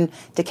my turn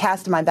to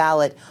cast my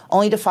ballot,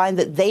 only to find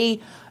that they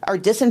are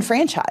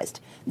disenfranchised?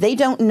 They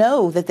don't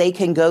know that they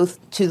can go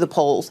to the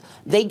polls.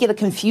 They get a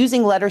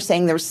confusing letter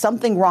saying there's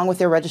something wrong with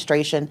their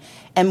registration,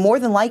 and more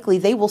than likely,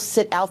 they will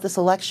sit out this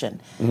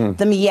election. Mm-hmm.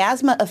 The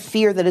miasma of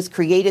fear that is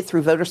created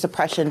through voter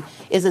suppression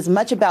is as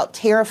much about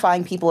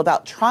terrifying people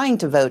about trying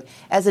to vote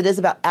as it is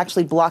about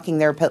actually blocking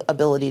their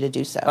ability to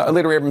do so.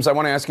 Leader Abrams, I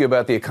want to ask you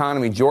about the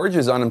economy.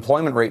 Georgia's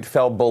unemployment rate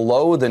fell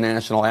below the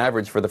national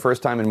average for the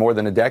first time in more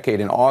than a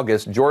decade in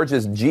August.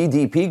 Georgia's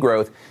GDP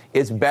growth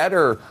is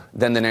better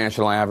than the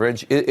national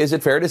average. Is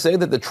it fair to say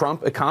that the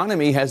Trump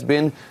economy has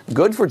been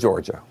good for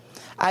Georgia?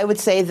 I would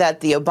say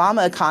that the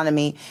Obama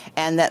economy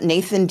and that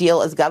Nathan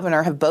Deal as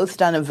governor have both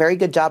done a very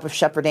good job of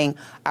shepherding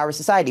our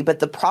society. But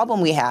the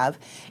problem we have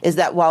is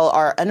that while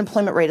our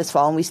unemployment rate has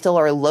fallen, we still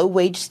are a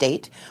low-wage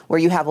state where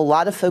you have a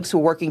lot of folks who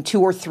are working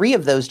 2 or 3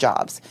 of those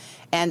jobs.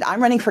 And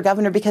I'm running for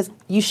governor because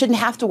you shouldn't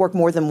have to work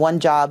more than one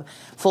job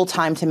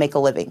full-time to make a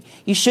living.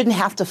 You shouldn't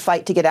have to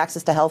fight to get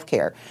access to health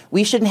care.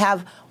 We shouldn't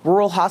have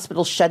rural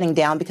hospitals shutting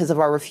down because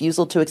of our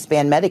refusal to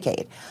expand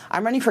Medicaid.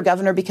 I'm running for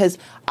governor because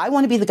I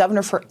want to be the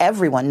governor for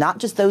everyone, not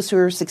just those who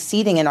are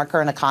succeeding in our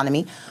current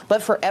economy,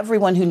 but for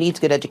everyone who needs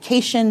good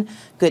education,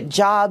 good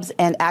jobs,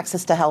 and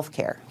access to health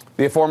care.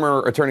 The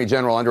former Attorney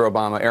General under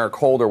Obama, Eric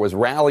Holder, was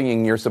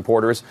rallying your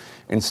supporters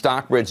in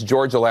Stockbridge,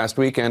 Georgia last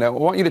weekend. I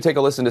want you to take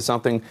a listen to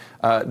something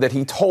that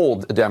he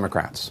told the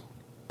Democrats.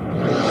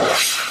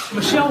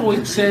 Michelle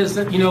always says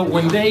that,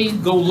 when they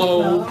go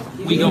low,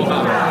 we go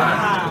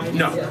high.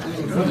 No.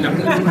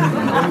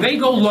 When they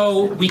go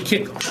low, we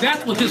kick them.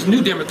 That's what this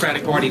new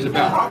Democratic Party is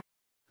about.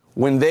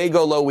 When they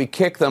go low, we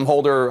kick them.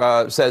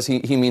 Holder says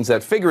he means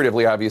that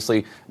figuratively,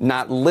 obviously,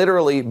 not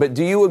literally. But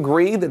do you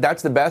agree that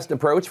that's the best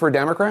approach for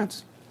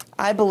Democrats?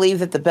 I believe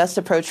that the best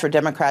approach for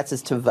Democrats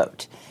is to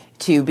vote,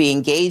 to be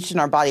engaged in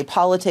our body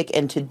politic,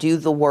 and to do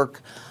the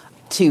work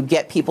to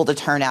get people to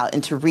turn out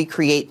and to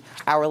recreate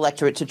our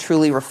electorate to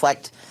truly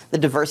reflect the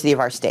diversity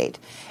of our state.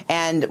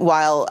 And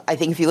while I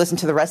think if you listen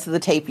to the rest of the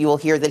tape, you will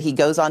hear that he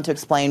goes on to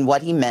explain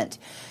what he meant.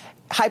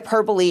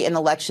 Hyperbole in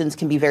elections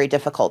can be very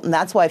difficult. And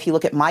that's why if you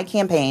look at my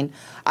campaign,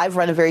 I've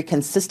run a very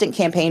consistent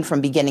campaign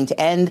from beginning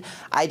to end.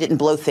 I didn't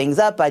blow things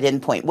up. I didn't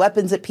point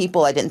weapons at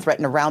people. I didn't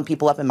threaten to round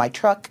people up in my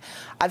truck.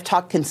 I've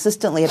talked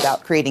consistently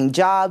about creating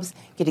jobs,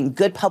 getting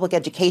good public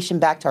education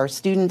back to our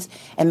students,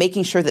 and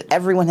making sure that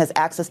everyone has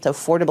access to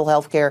affordable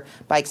health care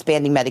by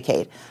expanding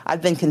Medicaid.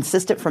 I've been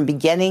consistent from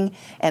beginning,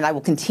 and I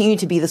will continue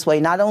to be this way,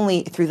 not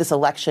only through this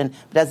election,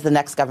 but as the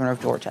next governor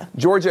of Georgia.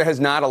 Georgia has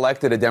not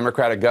elected a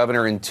Democratic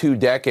governor in 2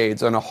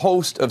 decades on a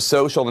host of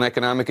social and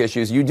economic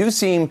issues. You do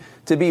seem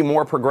to be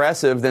more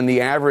progressive than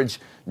the average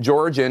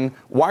Georgian.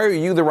 Why are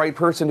you the right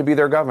person to be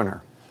their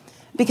governor?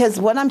 Because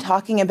what I'm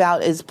talking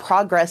about is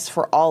progress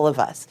for all of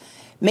us.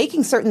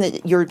 Making certain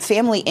that your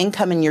family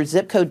income and your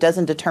zip code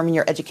doesn't determine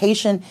your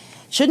education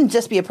shouldn't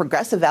just be a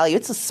progressive value,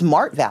 it's a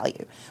smart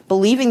value.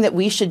 Believing that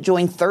we should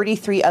join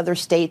 33 other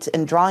states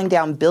in drawing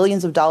down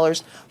billions of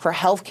dollars for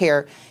health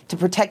care to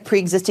protect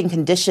pre-existing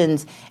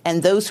conditions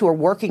and those who are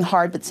working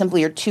hard but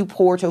simply are too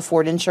poor to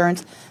afford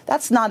insurance,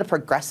 that's not a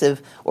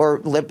progressive or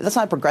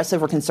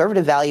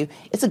conservative value.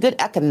 It's a good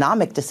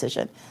economic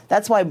decision.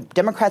 That's why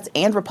Democrats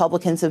and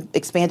Republicans have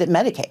expanded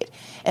Medicaid.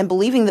 And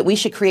believing that we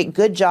should create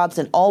good jobs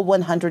in all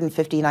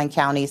 159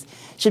 counties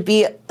should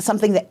be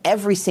something that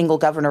every single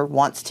governor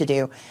wants to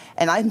do.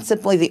 And I'm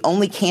simply the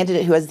only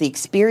candidate who has the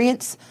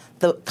experience,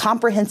 the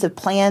comprehensive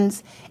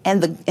plans,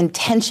 and the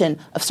intention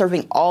of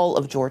serving all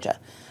of Georgia.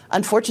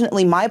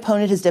 Unfortunately, my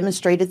opponent has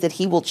demonstrated that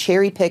he will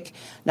cherry pick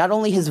not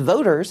only his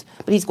voters,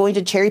 but he's going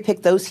to cherry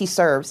pick those he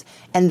serves.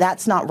 And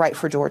that's not right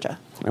for Georgia.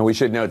 And we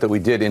should note that we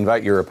did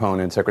invite your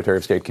opponent, Secretary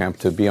of State Kemp,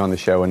 to be on the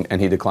show,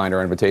 and he declined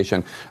our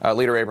invitation.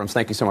 Leader Abrams,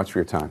 thank you so much for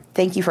your time.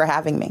 Thank you for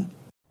having me.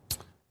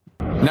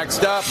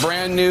 Next up,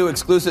 brand new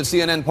exclusive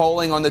CNN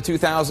polling on the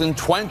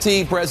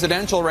 2020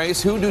 presidential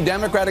race. Who do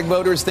Democratic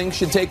voters think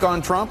should take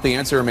on Trump? The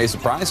answer may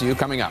surprise you.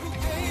 Coming up.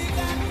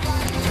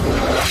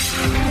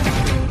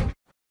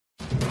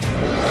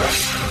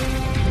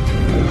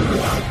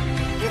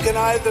 You can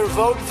either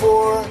vote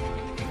for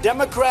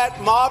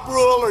Democrat mob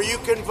rule or you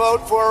can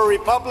vote for a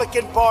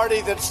Republican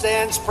Party that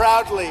stands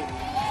proudly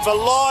for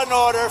law and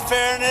order,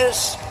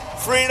 fairness,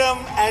 freedom,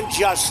 and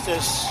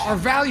justice. Our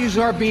values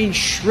are being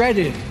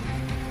shredded.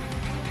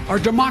 Our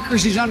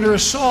democracy is under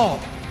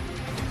assault.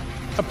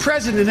 A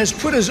president has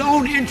put his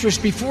own interests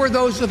before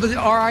those of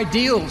our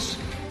ideals.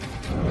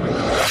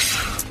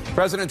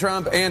 President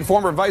Trump and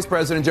former Vice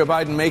President Joe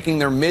Biden making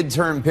their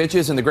midterm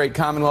pitches in the great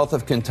Commonwealth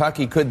of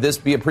Kentucky. Could this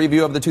be a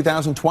preview of the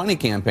 2020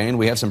 campaign?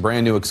 We have some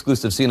brand new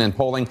exclusive CNN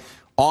polling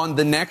on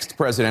the next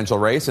presidential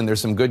race, and there's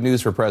some good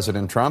news for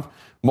President Trump.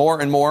 More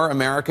and more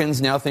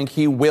Americans now think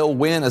he will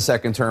win a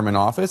second term in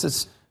office.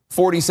 It's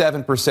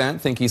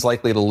 47% think he's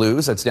likely to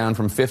lose. That's down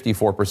from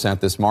 54%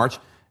 this March.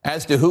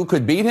 As to who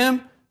could beat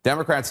him,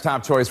 Democrats'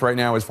 top choice right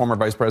now is former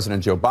Vice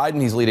President Joe Biden.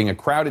 He's leading a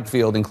crowded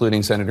field,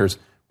 including Senators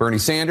Bernie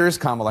Sanders,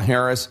 Kamala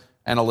Harris,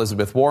 and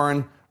Elizabeth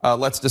Warren.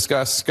 Let's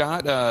discuss,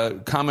 Scott,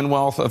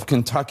 Commonwealth of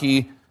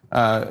Kentucky.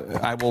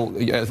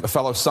 A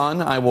fellow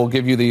son, I will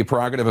give you the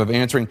prerogative of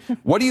answering.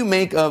 What do you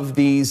make of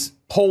these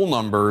poll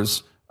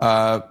numbers?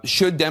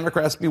 Should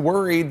Democrats be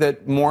worried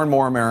that more and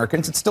more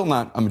Americans, it's still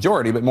not a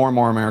majority, but more and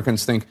more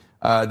Americans think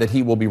that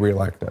he will be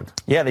reelected?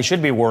 Yeah, they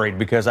should be worried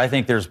because I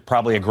think there's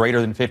probably a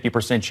greater than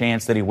 50%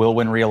 chance that he will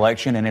win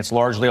reelection, and it's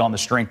largely on the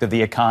strength of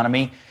the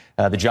economy.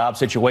 The job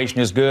situation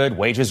is good.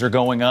 Wages are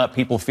going up.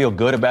 People feel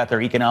good about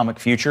their economic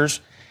futures.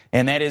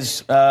 And that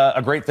is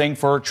a great thing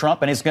for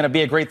Trump, and it's going to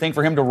be a great thing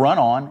for him to run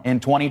on in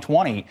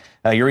 2020.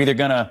 You're either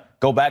going to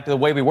go back to the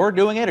way we were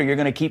doing it, or you're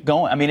going to keep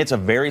going. I mean, it's a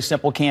very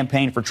simple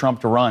campaign for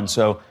Trump to run.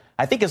 So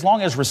I think as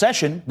long as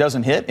recession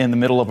doesn't hit in the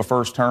middle of a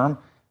first term,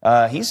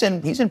 he's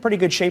in pretty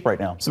good shape right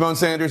now. Simone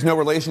Sanders, no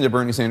relation to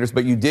Bernie Sanders,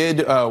 but you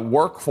did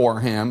work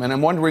for him. And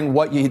I'm wondering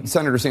what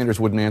Senator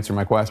Sanders wouldn't answer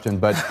my question,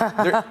 but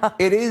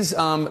it is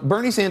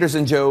Bernie Sanders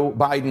and Joe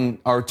Biden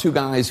are two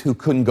guys who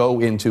couldn't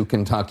go into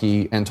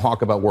Kentucky and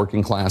talk about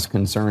working class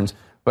concerns.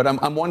 But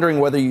I'm wondering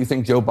whether you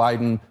think Joe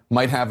Biden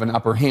might have an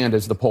upper hand,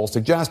 as the poll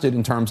suggested,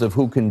 in terms of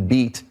who can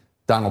beat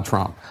Donald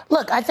Trump.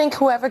 Look, I think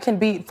whoever can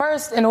beat,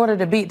 first, in order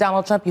to beat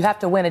Donald Trump, you have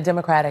to win a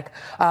Democratic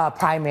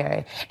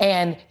primary.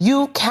 And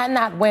you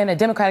cannot win a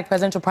Democratic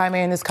presidential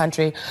primary in this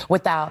country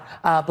without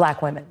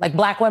black women. Like,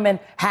 black women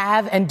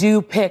have and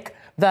do pick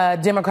the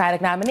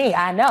Democratic nominee.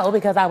 I know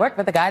because I worked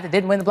with the guy that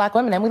didn't win the black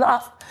women and we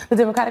lost the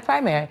Democratic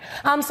primary.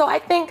 So I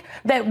think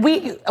that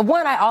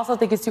I also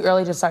think it's too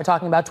early to start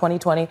talking about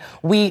 2020.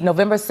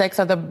 November 6th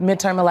are the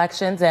midterm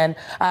elections. And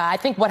I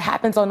think what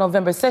happens on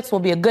November 6th will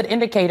be a good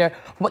indicator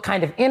what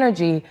kind of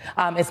energy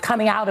is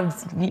coming out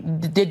of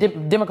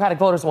Democratic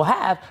voters will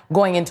have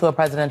going into a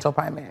presidential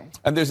primary.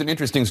 And there's an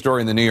interesting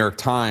story in the New York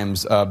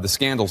Times. The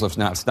scandals have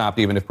not stopped,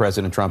 even if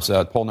President Trump's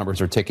poll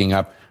numbers are ticking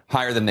up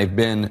higher than they've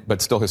been,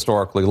 but still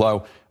historically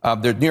low.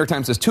 The New York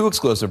Times has two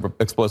explosive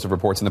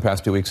reports in the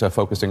past 2 weeks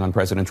focusing on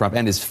President Trump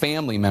and his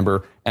family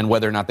member and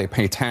whether or not they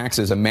pay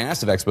taxes, a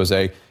massive expose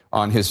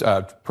on his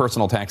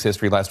personal tax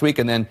history last week.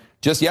 And then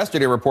just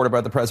yesterday, a report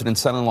about the president's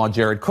son-in-law,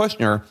 Jared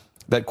Kushner,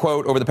 that,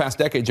 quote, over the past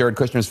decade, Jared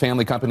Kushner's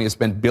family company has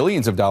spent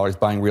billions of dollars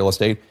buying real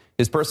estate.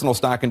 His personal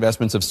stock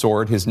investments have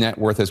soared. His net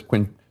worth has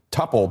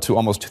quintupled to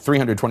almost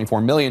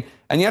 $324 million.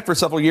 And yet, for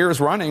several years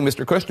running,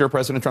 Mr. Kushner,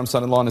 President Trump's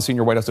son-in-law and a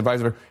senior White House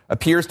advisor,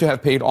 appears to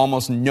have paid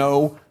almost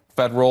no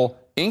federal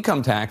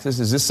income taxes,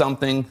 is this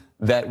something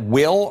that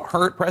will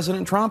hurt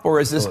President Trump, or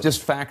is this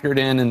just factored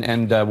in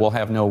and will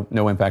have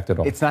no impact at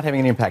all? It's not having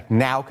any impact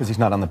now because he's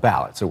not on the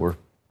ballot. So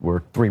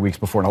we're 3 weeks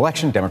before an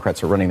election.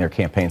 Democrats are running their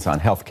campaigns on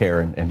health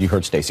care, and you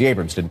heard Stacey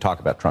Abrams didn't talk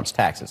about Trump's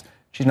taxes.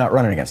 She's not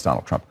running against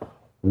Donald Trump.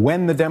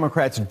 When the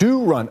Democrats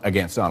do run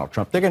against Donald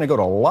Trump, they're going to go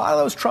to a lot of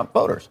those Trump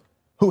voters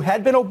who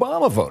had been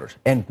Obama voters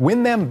and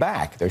win them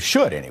back, they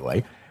should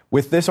anyway,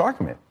 with this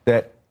argument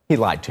that he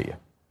lied to you.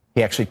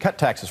 He actually cut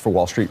taxes for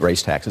Wall Street,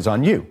 raised taxes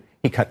on you.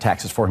 He cut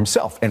taxes for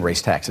himself and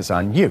raised taxes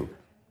on you.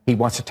 He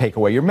wants to take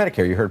away your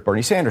Medicare. You heard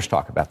Bernie Sanders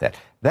talk about that.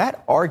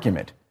 That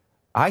argument,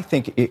 I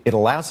think it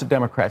allows the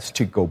Democrats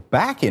to go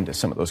back into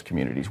some of those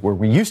communities where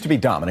we used to be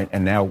dominant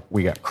and now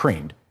we got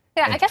creamed.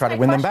 Yeah, I guess my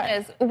question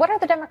is, what are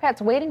the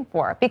Democrats waiting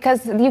for?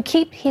 Because you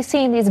keep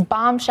seeing these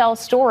bombshell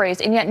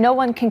stories, and yet no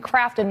one can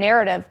craft a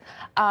narrative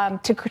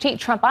to critique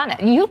Trump on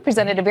it. You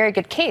presented a very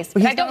good case.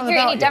 But I don't hear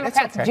any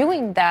Democrats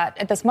doing that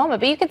at this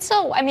moment. But you could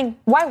still, I mean,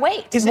 why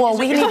wait? Well,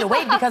 we need to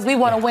wait because we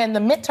want to win the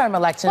midterm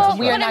elections. Well,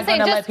 we are not going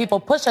to let people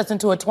push us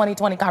into a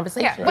 2020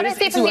 conversation. Yeah, but I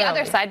see from the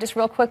other side, just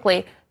real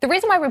quickly, the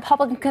reason why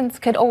Republicans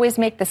could always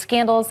make the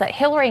scandals that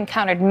Hillary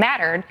encountered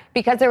mattered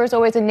because there was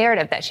always a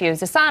narrative that she was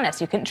dishonest.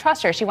 You couldn't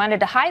trust her. She wanted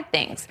to hide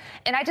things.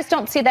 And I just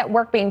don't see that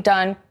work being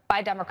done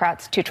by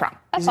Democrats to Trump.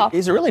 That's all.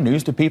 Is it really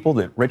news to people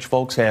that rich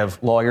folks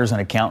have lawyers and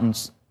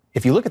accountants?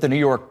 If you look at the New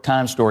York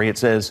Times story, it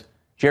says,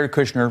 Jared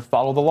Kushner,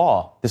 follow the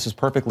law. This is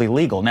perfectly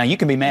legal. Now, you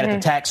can be mad at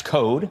the tax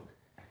code,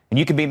 and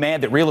you can be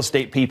mad that real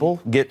estate people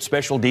get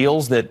special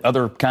deals that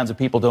other kinds of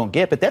people don't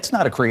get, but that's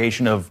not a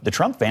creation of the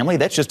Trump family.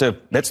 That's just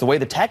that's the way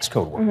the tax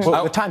code works.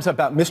 Well, the Times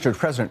about Mr.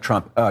 President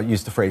Trump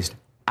used the phrase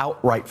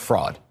outright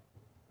fraud.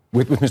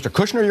 With Mr.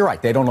 Kushner, you're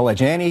right. They don't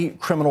allege any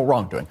criminal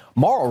wrongdoing.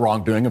 Moral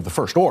wrongdoing of the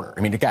first order.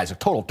 I mean, the guy's a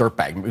total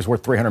dirtbag. He's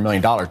worth $300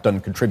 million,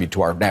 doesn't contribute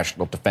to our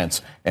national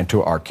defense and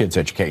to our kids'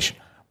 education.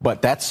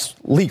 But that's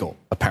legal,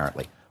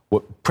 apparently.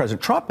 What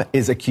President Trump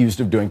is accused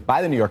of doing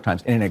by the New York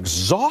Times in an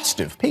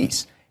exhaustive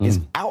piece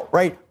is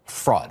outright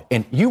fraud.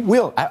 And you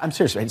will, I'm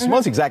serious,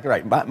 Simone's exactly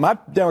right. My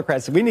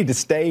Democrats, we need to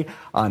stay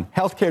on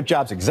health care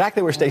jobs,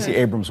 exactly where Stacey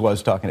Abrams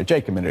was talking to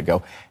Jake a minute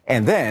ago.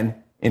 And then,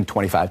 in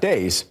 25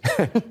 days,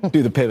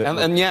 do the pivot.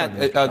 And yet,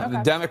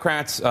 the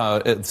Democrats,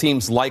 it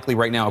seems likely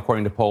right now,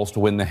 according to polls,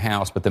 to win the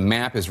House. But the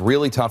map is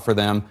really tough for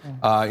them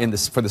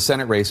for the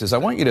Senate races. I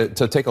want you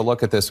to take a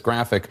look at this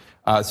graphic.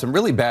 Some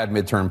really bad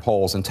midterm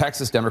polls. In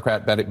Texas,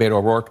 Democrat Beto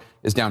O'Rourke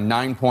is down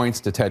 9 points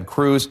to Ted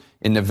Cruz.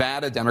 In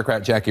Nevada,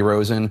 Democrat Jackie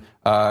Rosen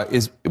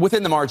is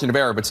within the margin of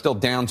error, but still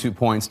down 2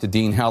 points to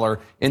Dean Heller.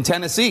 In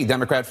Tennessee,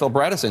 Democrat Phil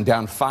Bredesen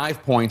down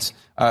 5 points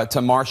to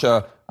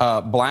Marsha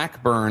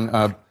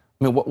Blackburn.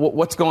 I mean,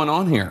 what's going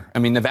on here? I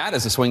mean,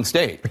 Nevada's a swing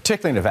state.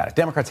 Particularly Nevada.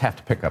 Democrats have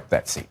to pick up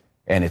that seat.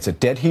 And it's a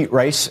dead heat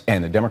race,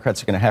 and the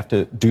Democrats are going to have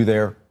to do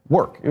their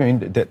work. I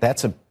mean,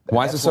 that's a...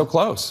 Why is it so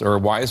close? Or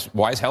why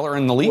is Heller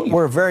in the lead?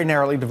 We're a very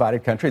narrowly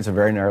divided country. It's a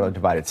very narrowly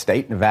divided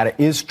state. Nevada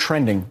is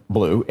trending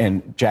blue,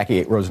 and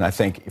Jackie Rosen, I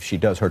think, if she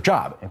does her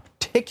job, and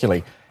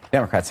particularly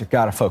Democrats have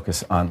got to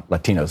focus on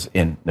Latinos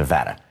in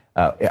Nevada.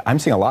 I'm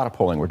seeing a lot of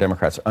polling where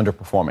Democrats are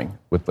underperforming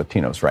with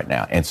Latinos right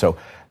now. And so,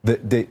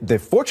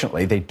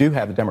 fortunately, they do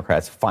have the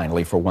Democrats,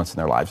 finally, for once in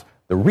their lives,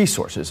 the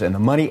resources and the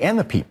money and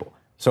the people.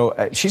 So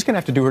she's going to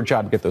have to do her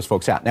job to get those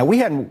folks out. Now, we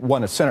hadn't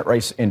won a Senate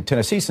race in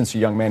Tennessee since a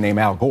young man named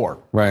Al Gore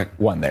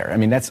won there. I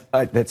mean, that's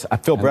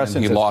Phil Bredesen.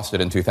 He lost it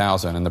in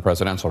 2000 in the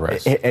presidential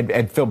race.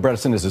 And Phil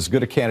Bredesen is as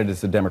good a candidate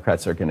as the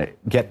Democrats are going to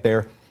get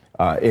there.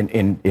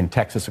 In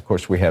Texas, of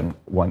course, we haven't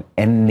won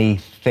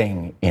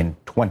anything in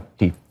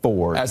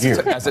 24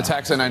 years. As a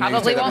Texan, I know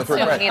you say that with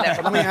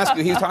regret. Let me ask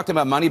you, he talked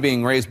about money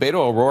being raised. Beto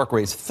O'Rourke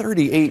raised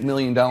 $38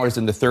 million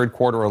in the third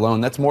quarter alone.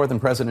 That's more than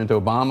President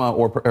Obama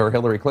or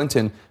Hillary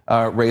Clinton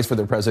raised for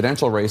their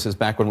presidential races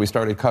back when we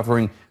started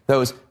covering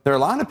those. There are a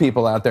lot of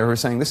people out there who are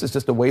saying this is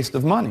just a waste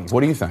of money.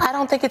 What do you think? I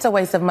don't think it's a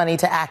waste of money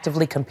to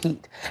actively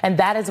compete. And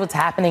that is what's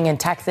happening in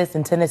Texas,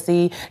 in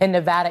Tennessee, in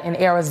Nevada, in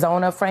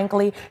Arizona,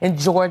 frankly, in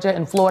Georgia,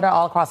 in Florida,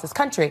 all across this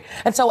country.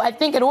 And so I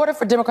think in order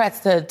for Democrats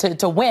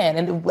to win,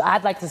 and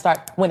I'd like to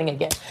start winning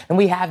again, and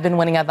we have been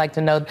winning, I'd like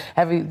to know,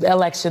 every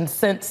election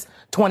since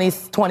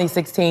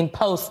 2016,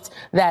 post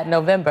that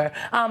November.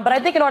 But I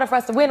think in order for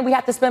us to win, we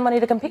have to spend money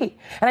to compete.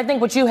 And I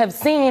think what you have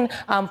seen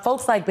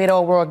folks like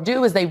Beto O'Rourke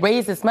do is they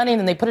raise this money and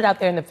then they put it out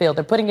there in the field.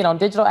 They're putting it on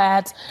digital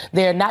ads.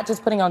 They're not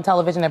just putting it on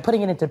television. They're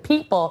putting it into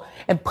people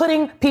and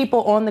putting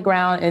people on the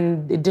ground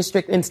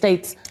in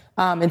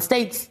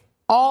states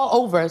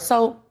all over.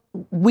 So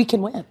we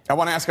can win. I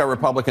want to ask our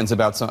Republicans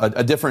about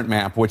a different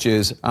map, which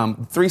is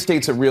 3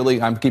 states that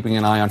really I'm keeping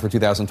an eye on for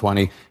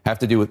 2020 have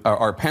to do with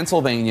are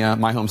Pennsylvania,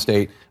 my home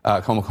state,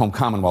 home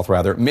Commonwealth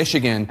rather,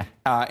 Michigan,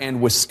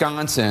 and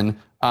Wisconsin.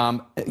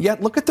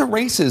 Yet look at the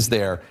races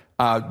there.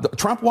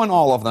 Trump won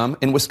all of them.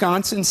 In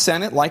Wisconsin,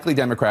 Senate likely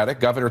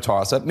Democratic, governor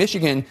toss-up.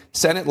 Michigan,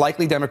 Senate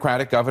likely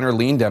Democratic, governor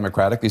lean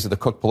Democratic. These are the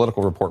Cook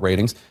Political Report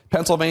ratings.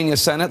 Pennsylvania,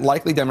 Senate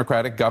likely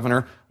Democratic,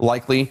 governor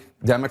likely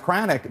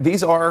Democratic.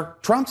 These are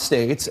Trump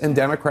states, and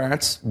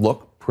Democrats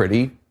look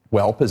pretty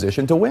well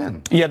positioned to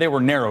win. Yeah, they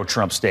were narrow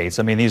Trump states.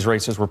 I mean, these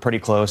races were pretty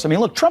close. I mean,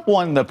 look, Trump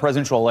won the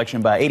presidential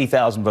election by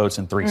 80,000 votes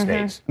in 3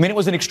 states. I mean, it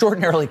was an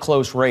extraordinarily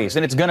close race,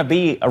 and it's going to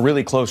be a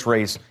really close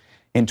race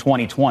in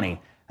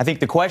 2020. I think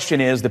the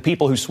question is the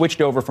people who switched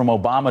over from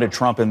Obama to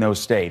Trump in those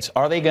states,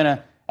 are they going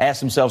to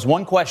ask themselves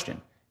one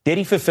question? Did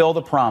he fulfill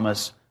the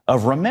promise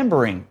of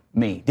remembering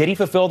me? Did he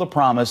fulfill the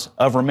promise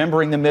of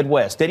remembering the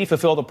Midwest? Did he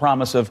fulfill the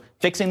promise of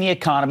fixing the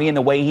economy in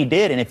the way he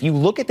did? And if you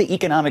look at the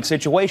economic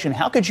situation,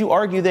 how could you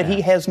argue that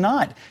he has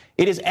not?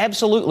 It is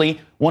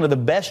absolutely one of the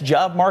best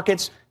job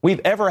markets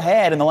we've ever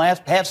had in the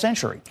last half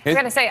century. I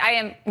got to say, I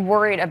am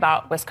worried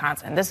about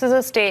Wisconsin. This is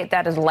a state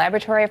that is a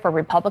laboratory for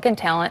Republican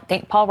talent.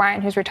 Think Paul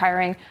Ryan, who's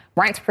retiring,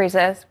 Reince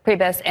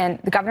Priebus, and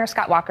the Governor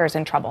Scott Walker is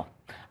in trouble.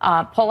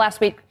 Poll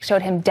last week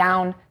showed him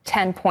down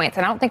 10 points.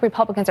 And I don't think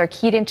Republicans are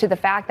keyed into the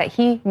fact that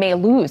he may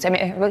lose. I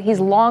mean, he's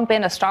long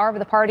been a star of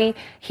the party.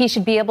 He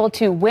should be able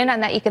to win on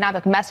that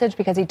economic message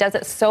because he does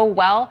it so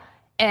well.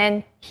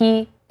 And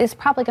he is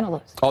probably going to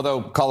lose.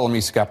 Although, call me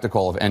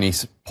skeptical of any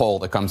poll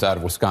that comes out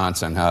of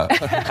Wisconsin, as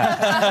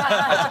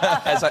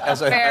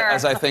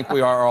I think we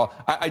are all.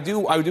 I do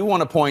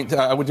want to point.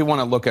 I do want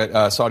to look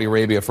at Saudi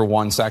Arabia for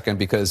 1 second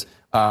because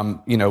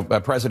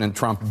President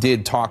Trump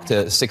did talk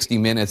to 60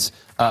 Minutes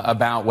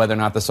about whether or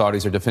not the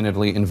Saudis are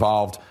definitively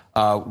involved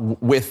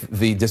with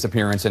the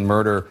disappearance and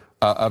murder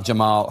of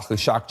Jamal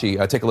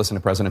Khashoggi. Take a listen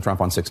to President Trump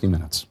on 60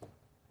 Minutes.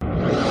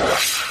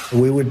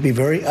 We would be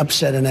very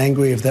upset and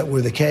angry if that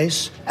were the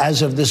case.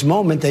 As of this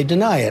moment, they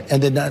deny it,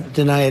 and they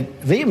deny it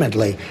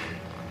vehemently.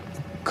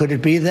 Could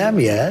it be them?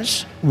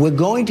 Yes. We're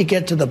going to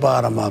get to the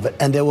bottom of it,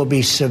 and there will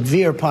be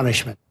severe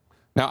punishment.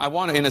 Now, I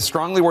want to, in a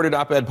strongly worded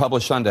op-ed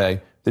published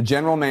Sunday, the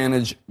general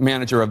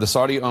manager of the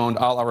Saudi-owned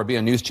Al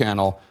Arabiya news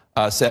channel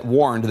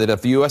warned that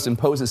if the U.S.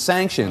 imposes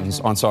sanctions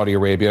on Saudi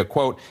Arabia,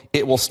 quote,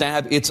 it will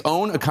stab its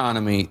own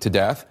economy to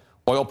death.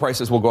 Oil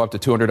prices will go up to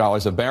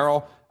 $200 a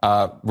barrel.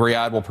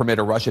 Riyadh will permit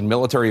a Russian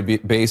military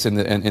base in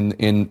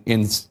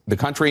the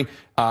country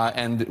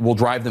and will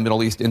drive the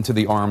Middle East into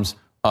the arms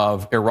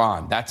of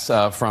Iran. That's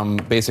from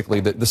basically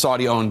the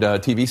Saudi-owned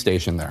TV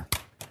station there.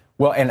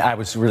 Well, and I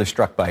was really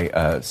struck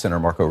by Senator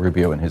Marco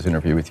Rubio in his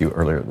interview with you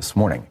earlier this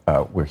morning,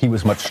 where he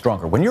was much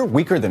stronger. When you're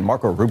weaker than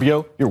Marco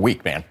Rubio, you're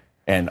weak, man.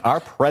 And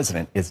our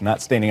president is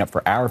not standing up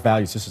for our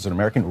values. This is an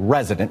American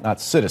resident, not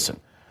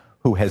citizen,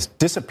 who has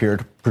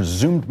disappeared,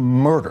 presumed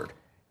murdered.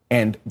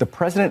 And the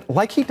president,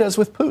 like he does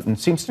with Putin,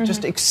 seems to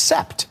just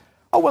accept.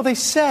 Oh, well, he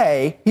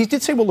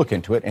did say we'll look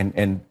into it,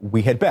 and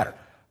we had better.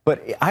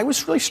 But I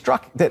was really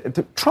struck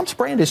that Trump's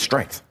brand is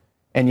strength.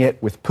 And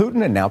yet with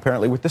Putin and now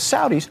apparently with the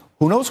Saudis,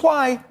 who knows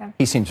why,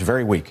 he seems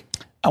very weak.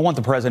 I want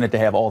the president to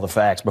have all the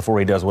facts before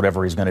he does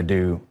whatever he's going to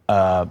do.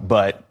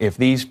 But if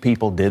these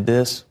people did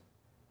this,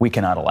 we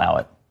cannot allow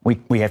it.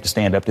 We have to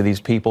stand up to these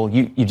people.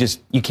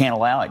 You can't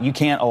allow it. You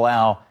can't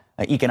allow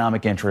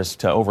economic interests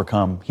to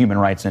overcome human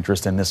rights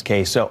interests in this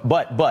case. So,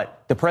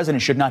 but the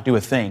president should not do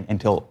a thing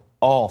until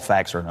all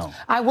facts are known.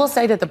 I will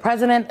say that the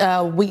president,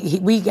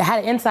 we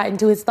had insight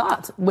into his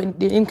thoughts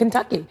in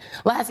Kentucky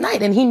last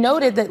night, and he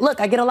noted that,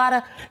 look, I do a lot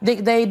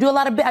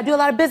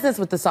of business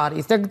with the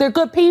Saudis. They're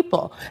good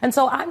people, and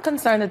so I'm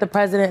concerned that the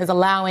president is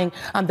allowing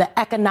the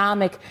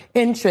economic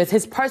interest,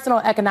 his personal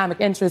economic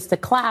interest, to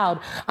cloud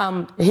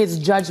his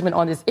judgment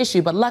on this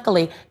issue. But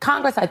luckily,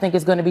 Congress, I think,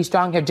 is going to be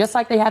strong here, just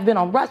like they have been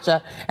on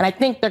Russia, and I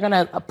think they're going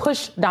to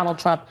push Donald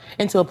Trump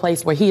into a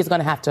place where he is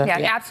going to have to.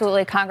 Yeah,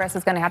 absolutely. Congress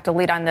is going to have to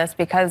lead on this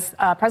because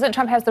President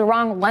Trump has the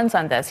wrong lens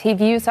on this. He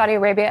views Saudi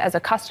Arabia as a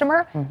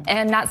customer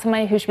and not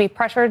somebody who should be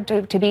pressured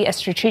to be a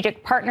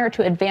strategic partner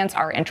to advance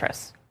our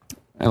interess.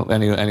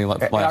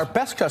 Our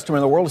best customer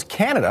in the world is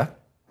Canada,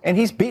 and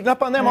he's beating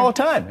up on them all the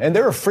time. And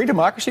they're a free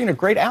democracy and a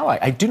great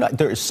ally.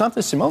 There is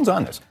something, Simone's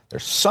on this.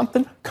 There's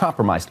something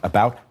compromised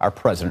about our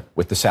president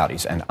with the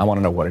Saudis, and I want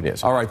to know what it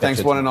is. All right,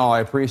 thanks one and all. I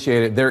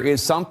appreciate it. There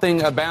is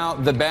something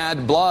about the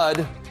bad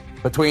blood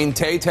between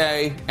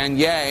Tay-Tay and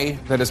Ye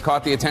that has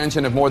caught the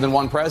attention of more than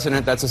one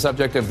president. That's the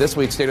subject of this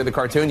week's State of the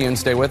Cartoonian.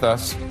 Stay with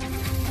us.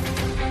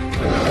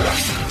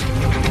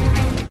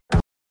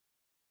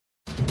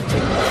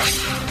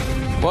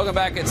 Welcome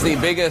back. It's the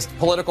biggest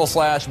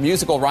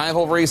political/musical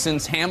rivalry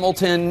since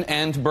Hamilton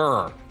and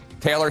Burr.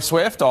 Taylor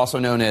Swift, also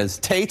known as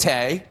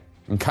Tay-Tay,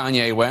 and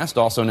Kanye West,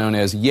 also known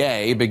as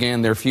Ye,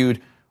 began their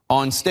feud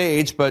on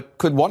stage, but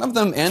could one of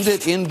them end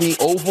it in the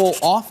Oval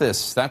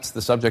Office? That's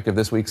the subject of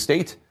this week's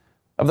State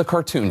of the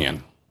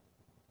Cartoonian.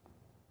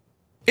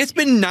 It's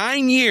been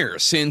 9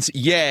 years since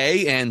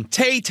Ye and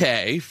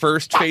Tay-Tay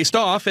first faced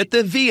off at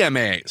the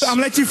VMAs. I'm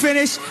gonna let you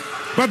finish,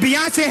 but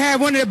Beyonce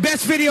had one of the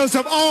best videos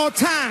of all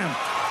time.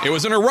 It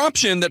was an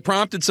eruption that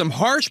prompted some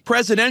harsh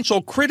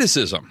presidential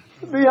criticism.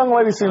 The young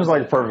lady seems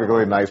like a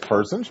perfectly nice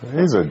person.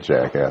 He's a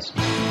jackass.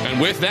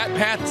 And with that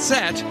path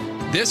set,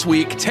 this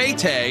week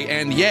Tay-Tay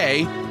and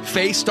Ye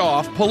faced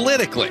off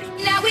politically.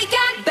 Now we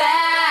got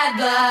bad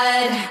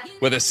blood.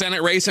 With a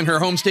Senate race in her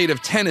home state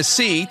of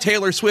Tennessee,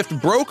 Taylor Swift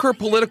broke her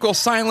political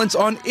silence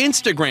on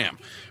Instagram,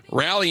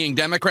 rallying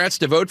Democrats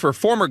to vote for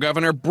former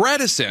Governor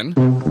Bredesen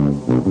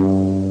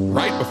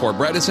right before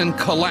Bredesen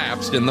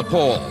collapsed in the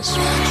polls.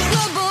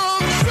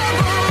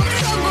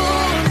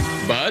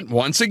 But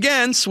once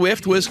again,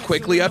 Swift was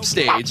quickly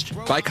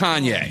upstaged by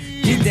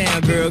Kanye. Get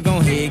down, girl, go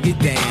ahead, get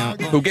down.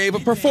 Who gave a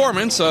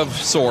performance of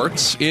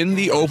sorts in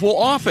the Oval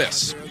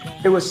Office.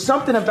 It was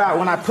something about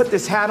when I put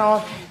this hat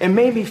on, it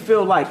made me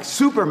feel like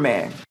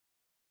Superman.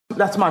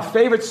 That's my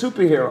favorite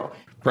superhero.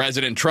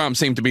 President Trump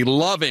seemed to be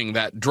loving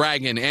that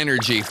dragon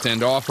energy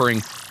and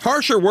offering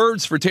harsher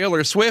words for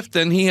Taylor Swift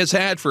than he has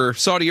had for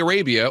Saudi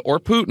Arabia or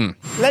Putin.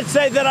 Let's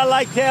say that I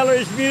like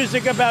Taylor's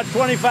music about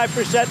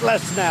 25%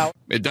 less now.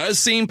 It does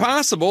seem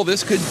possible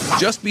this could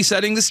just be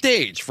setting the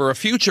stage for a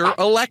future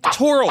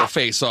electoral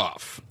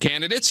face-off.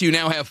 Candidates, you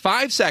now have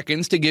 5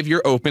 seconds to give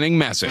your opening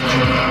message.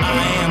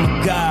 I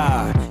am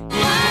God.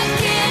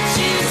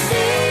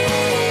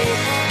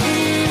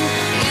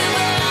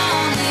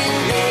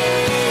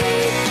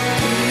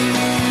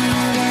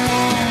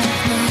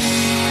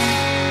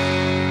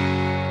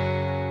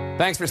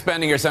 Thanks for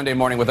spending your Sunday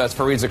morning with us.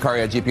 Fareed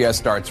Zakaria, GPS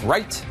starts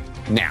right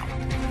now.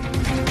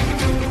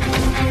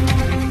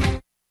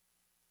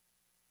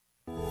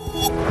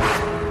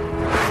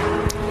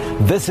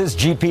 This is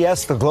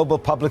GPS, the global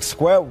public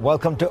square.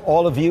 Welcome to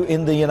all of you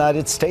in the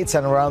United States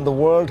and around the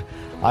world.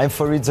 I'm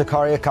Fareed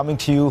Zakaria coming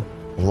to you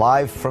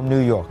live from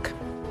New York.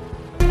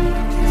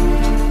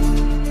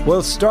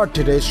 We'll start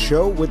today's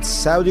show with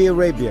Saudi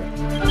Arabia.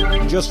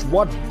 Just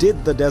what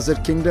did the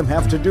Desert Kingdom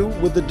have to do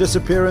with the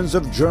disappearance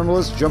of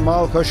journalist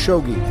Jamal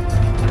Khashoggi?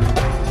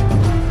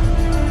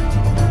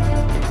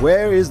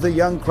 Where is the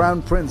young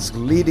crown prince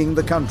leading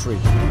the country?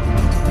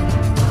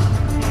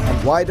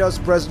 And why does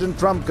President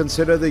Trump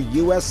consider the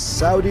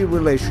U.S.-Saudi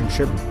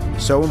relationship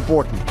so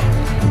important?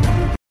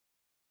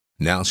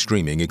 Now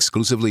streaming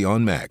exclusively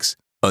on Max,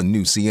 a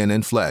new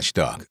CNN flash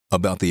doc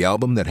about the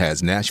album that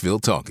has Nashville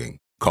talking,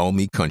 Call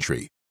Me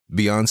Country.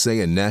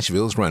 Beyonce and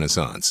Nashville's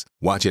Renaissance.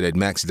 Watch it at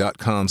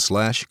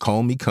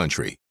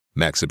max.com/callmecountry.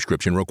 Max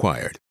subscription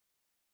required.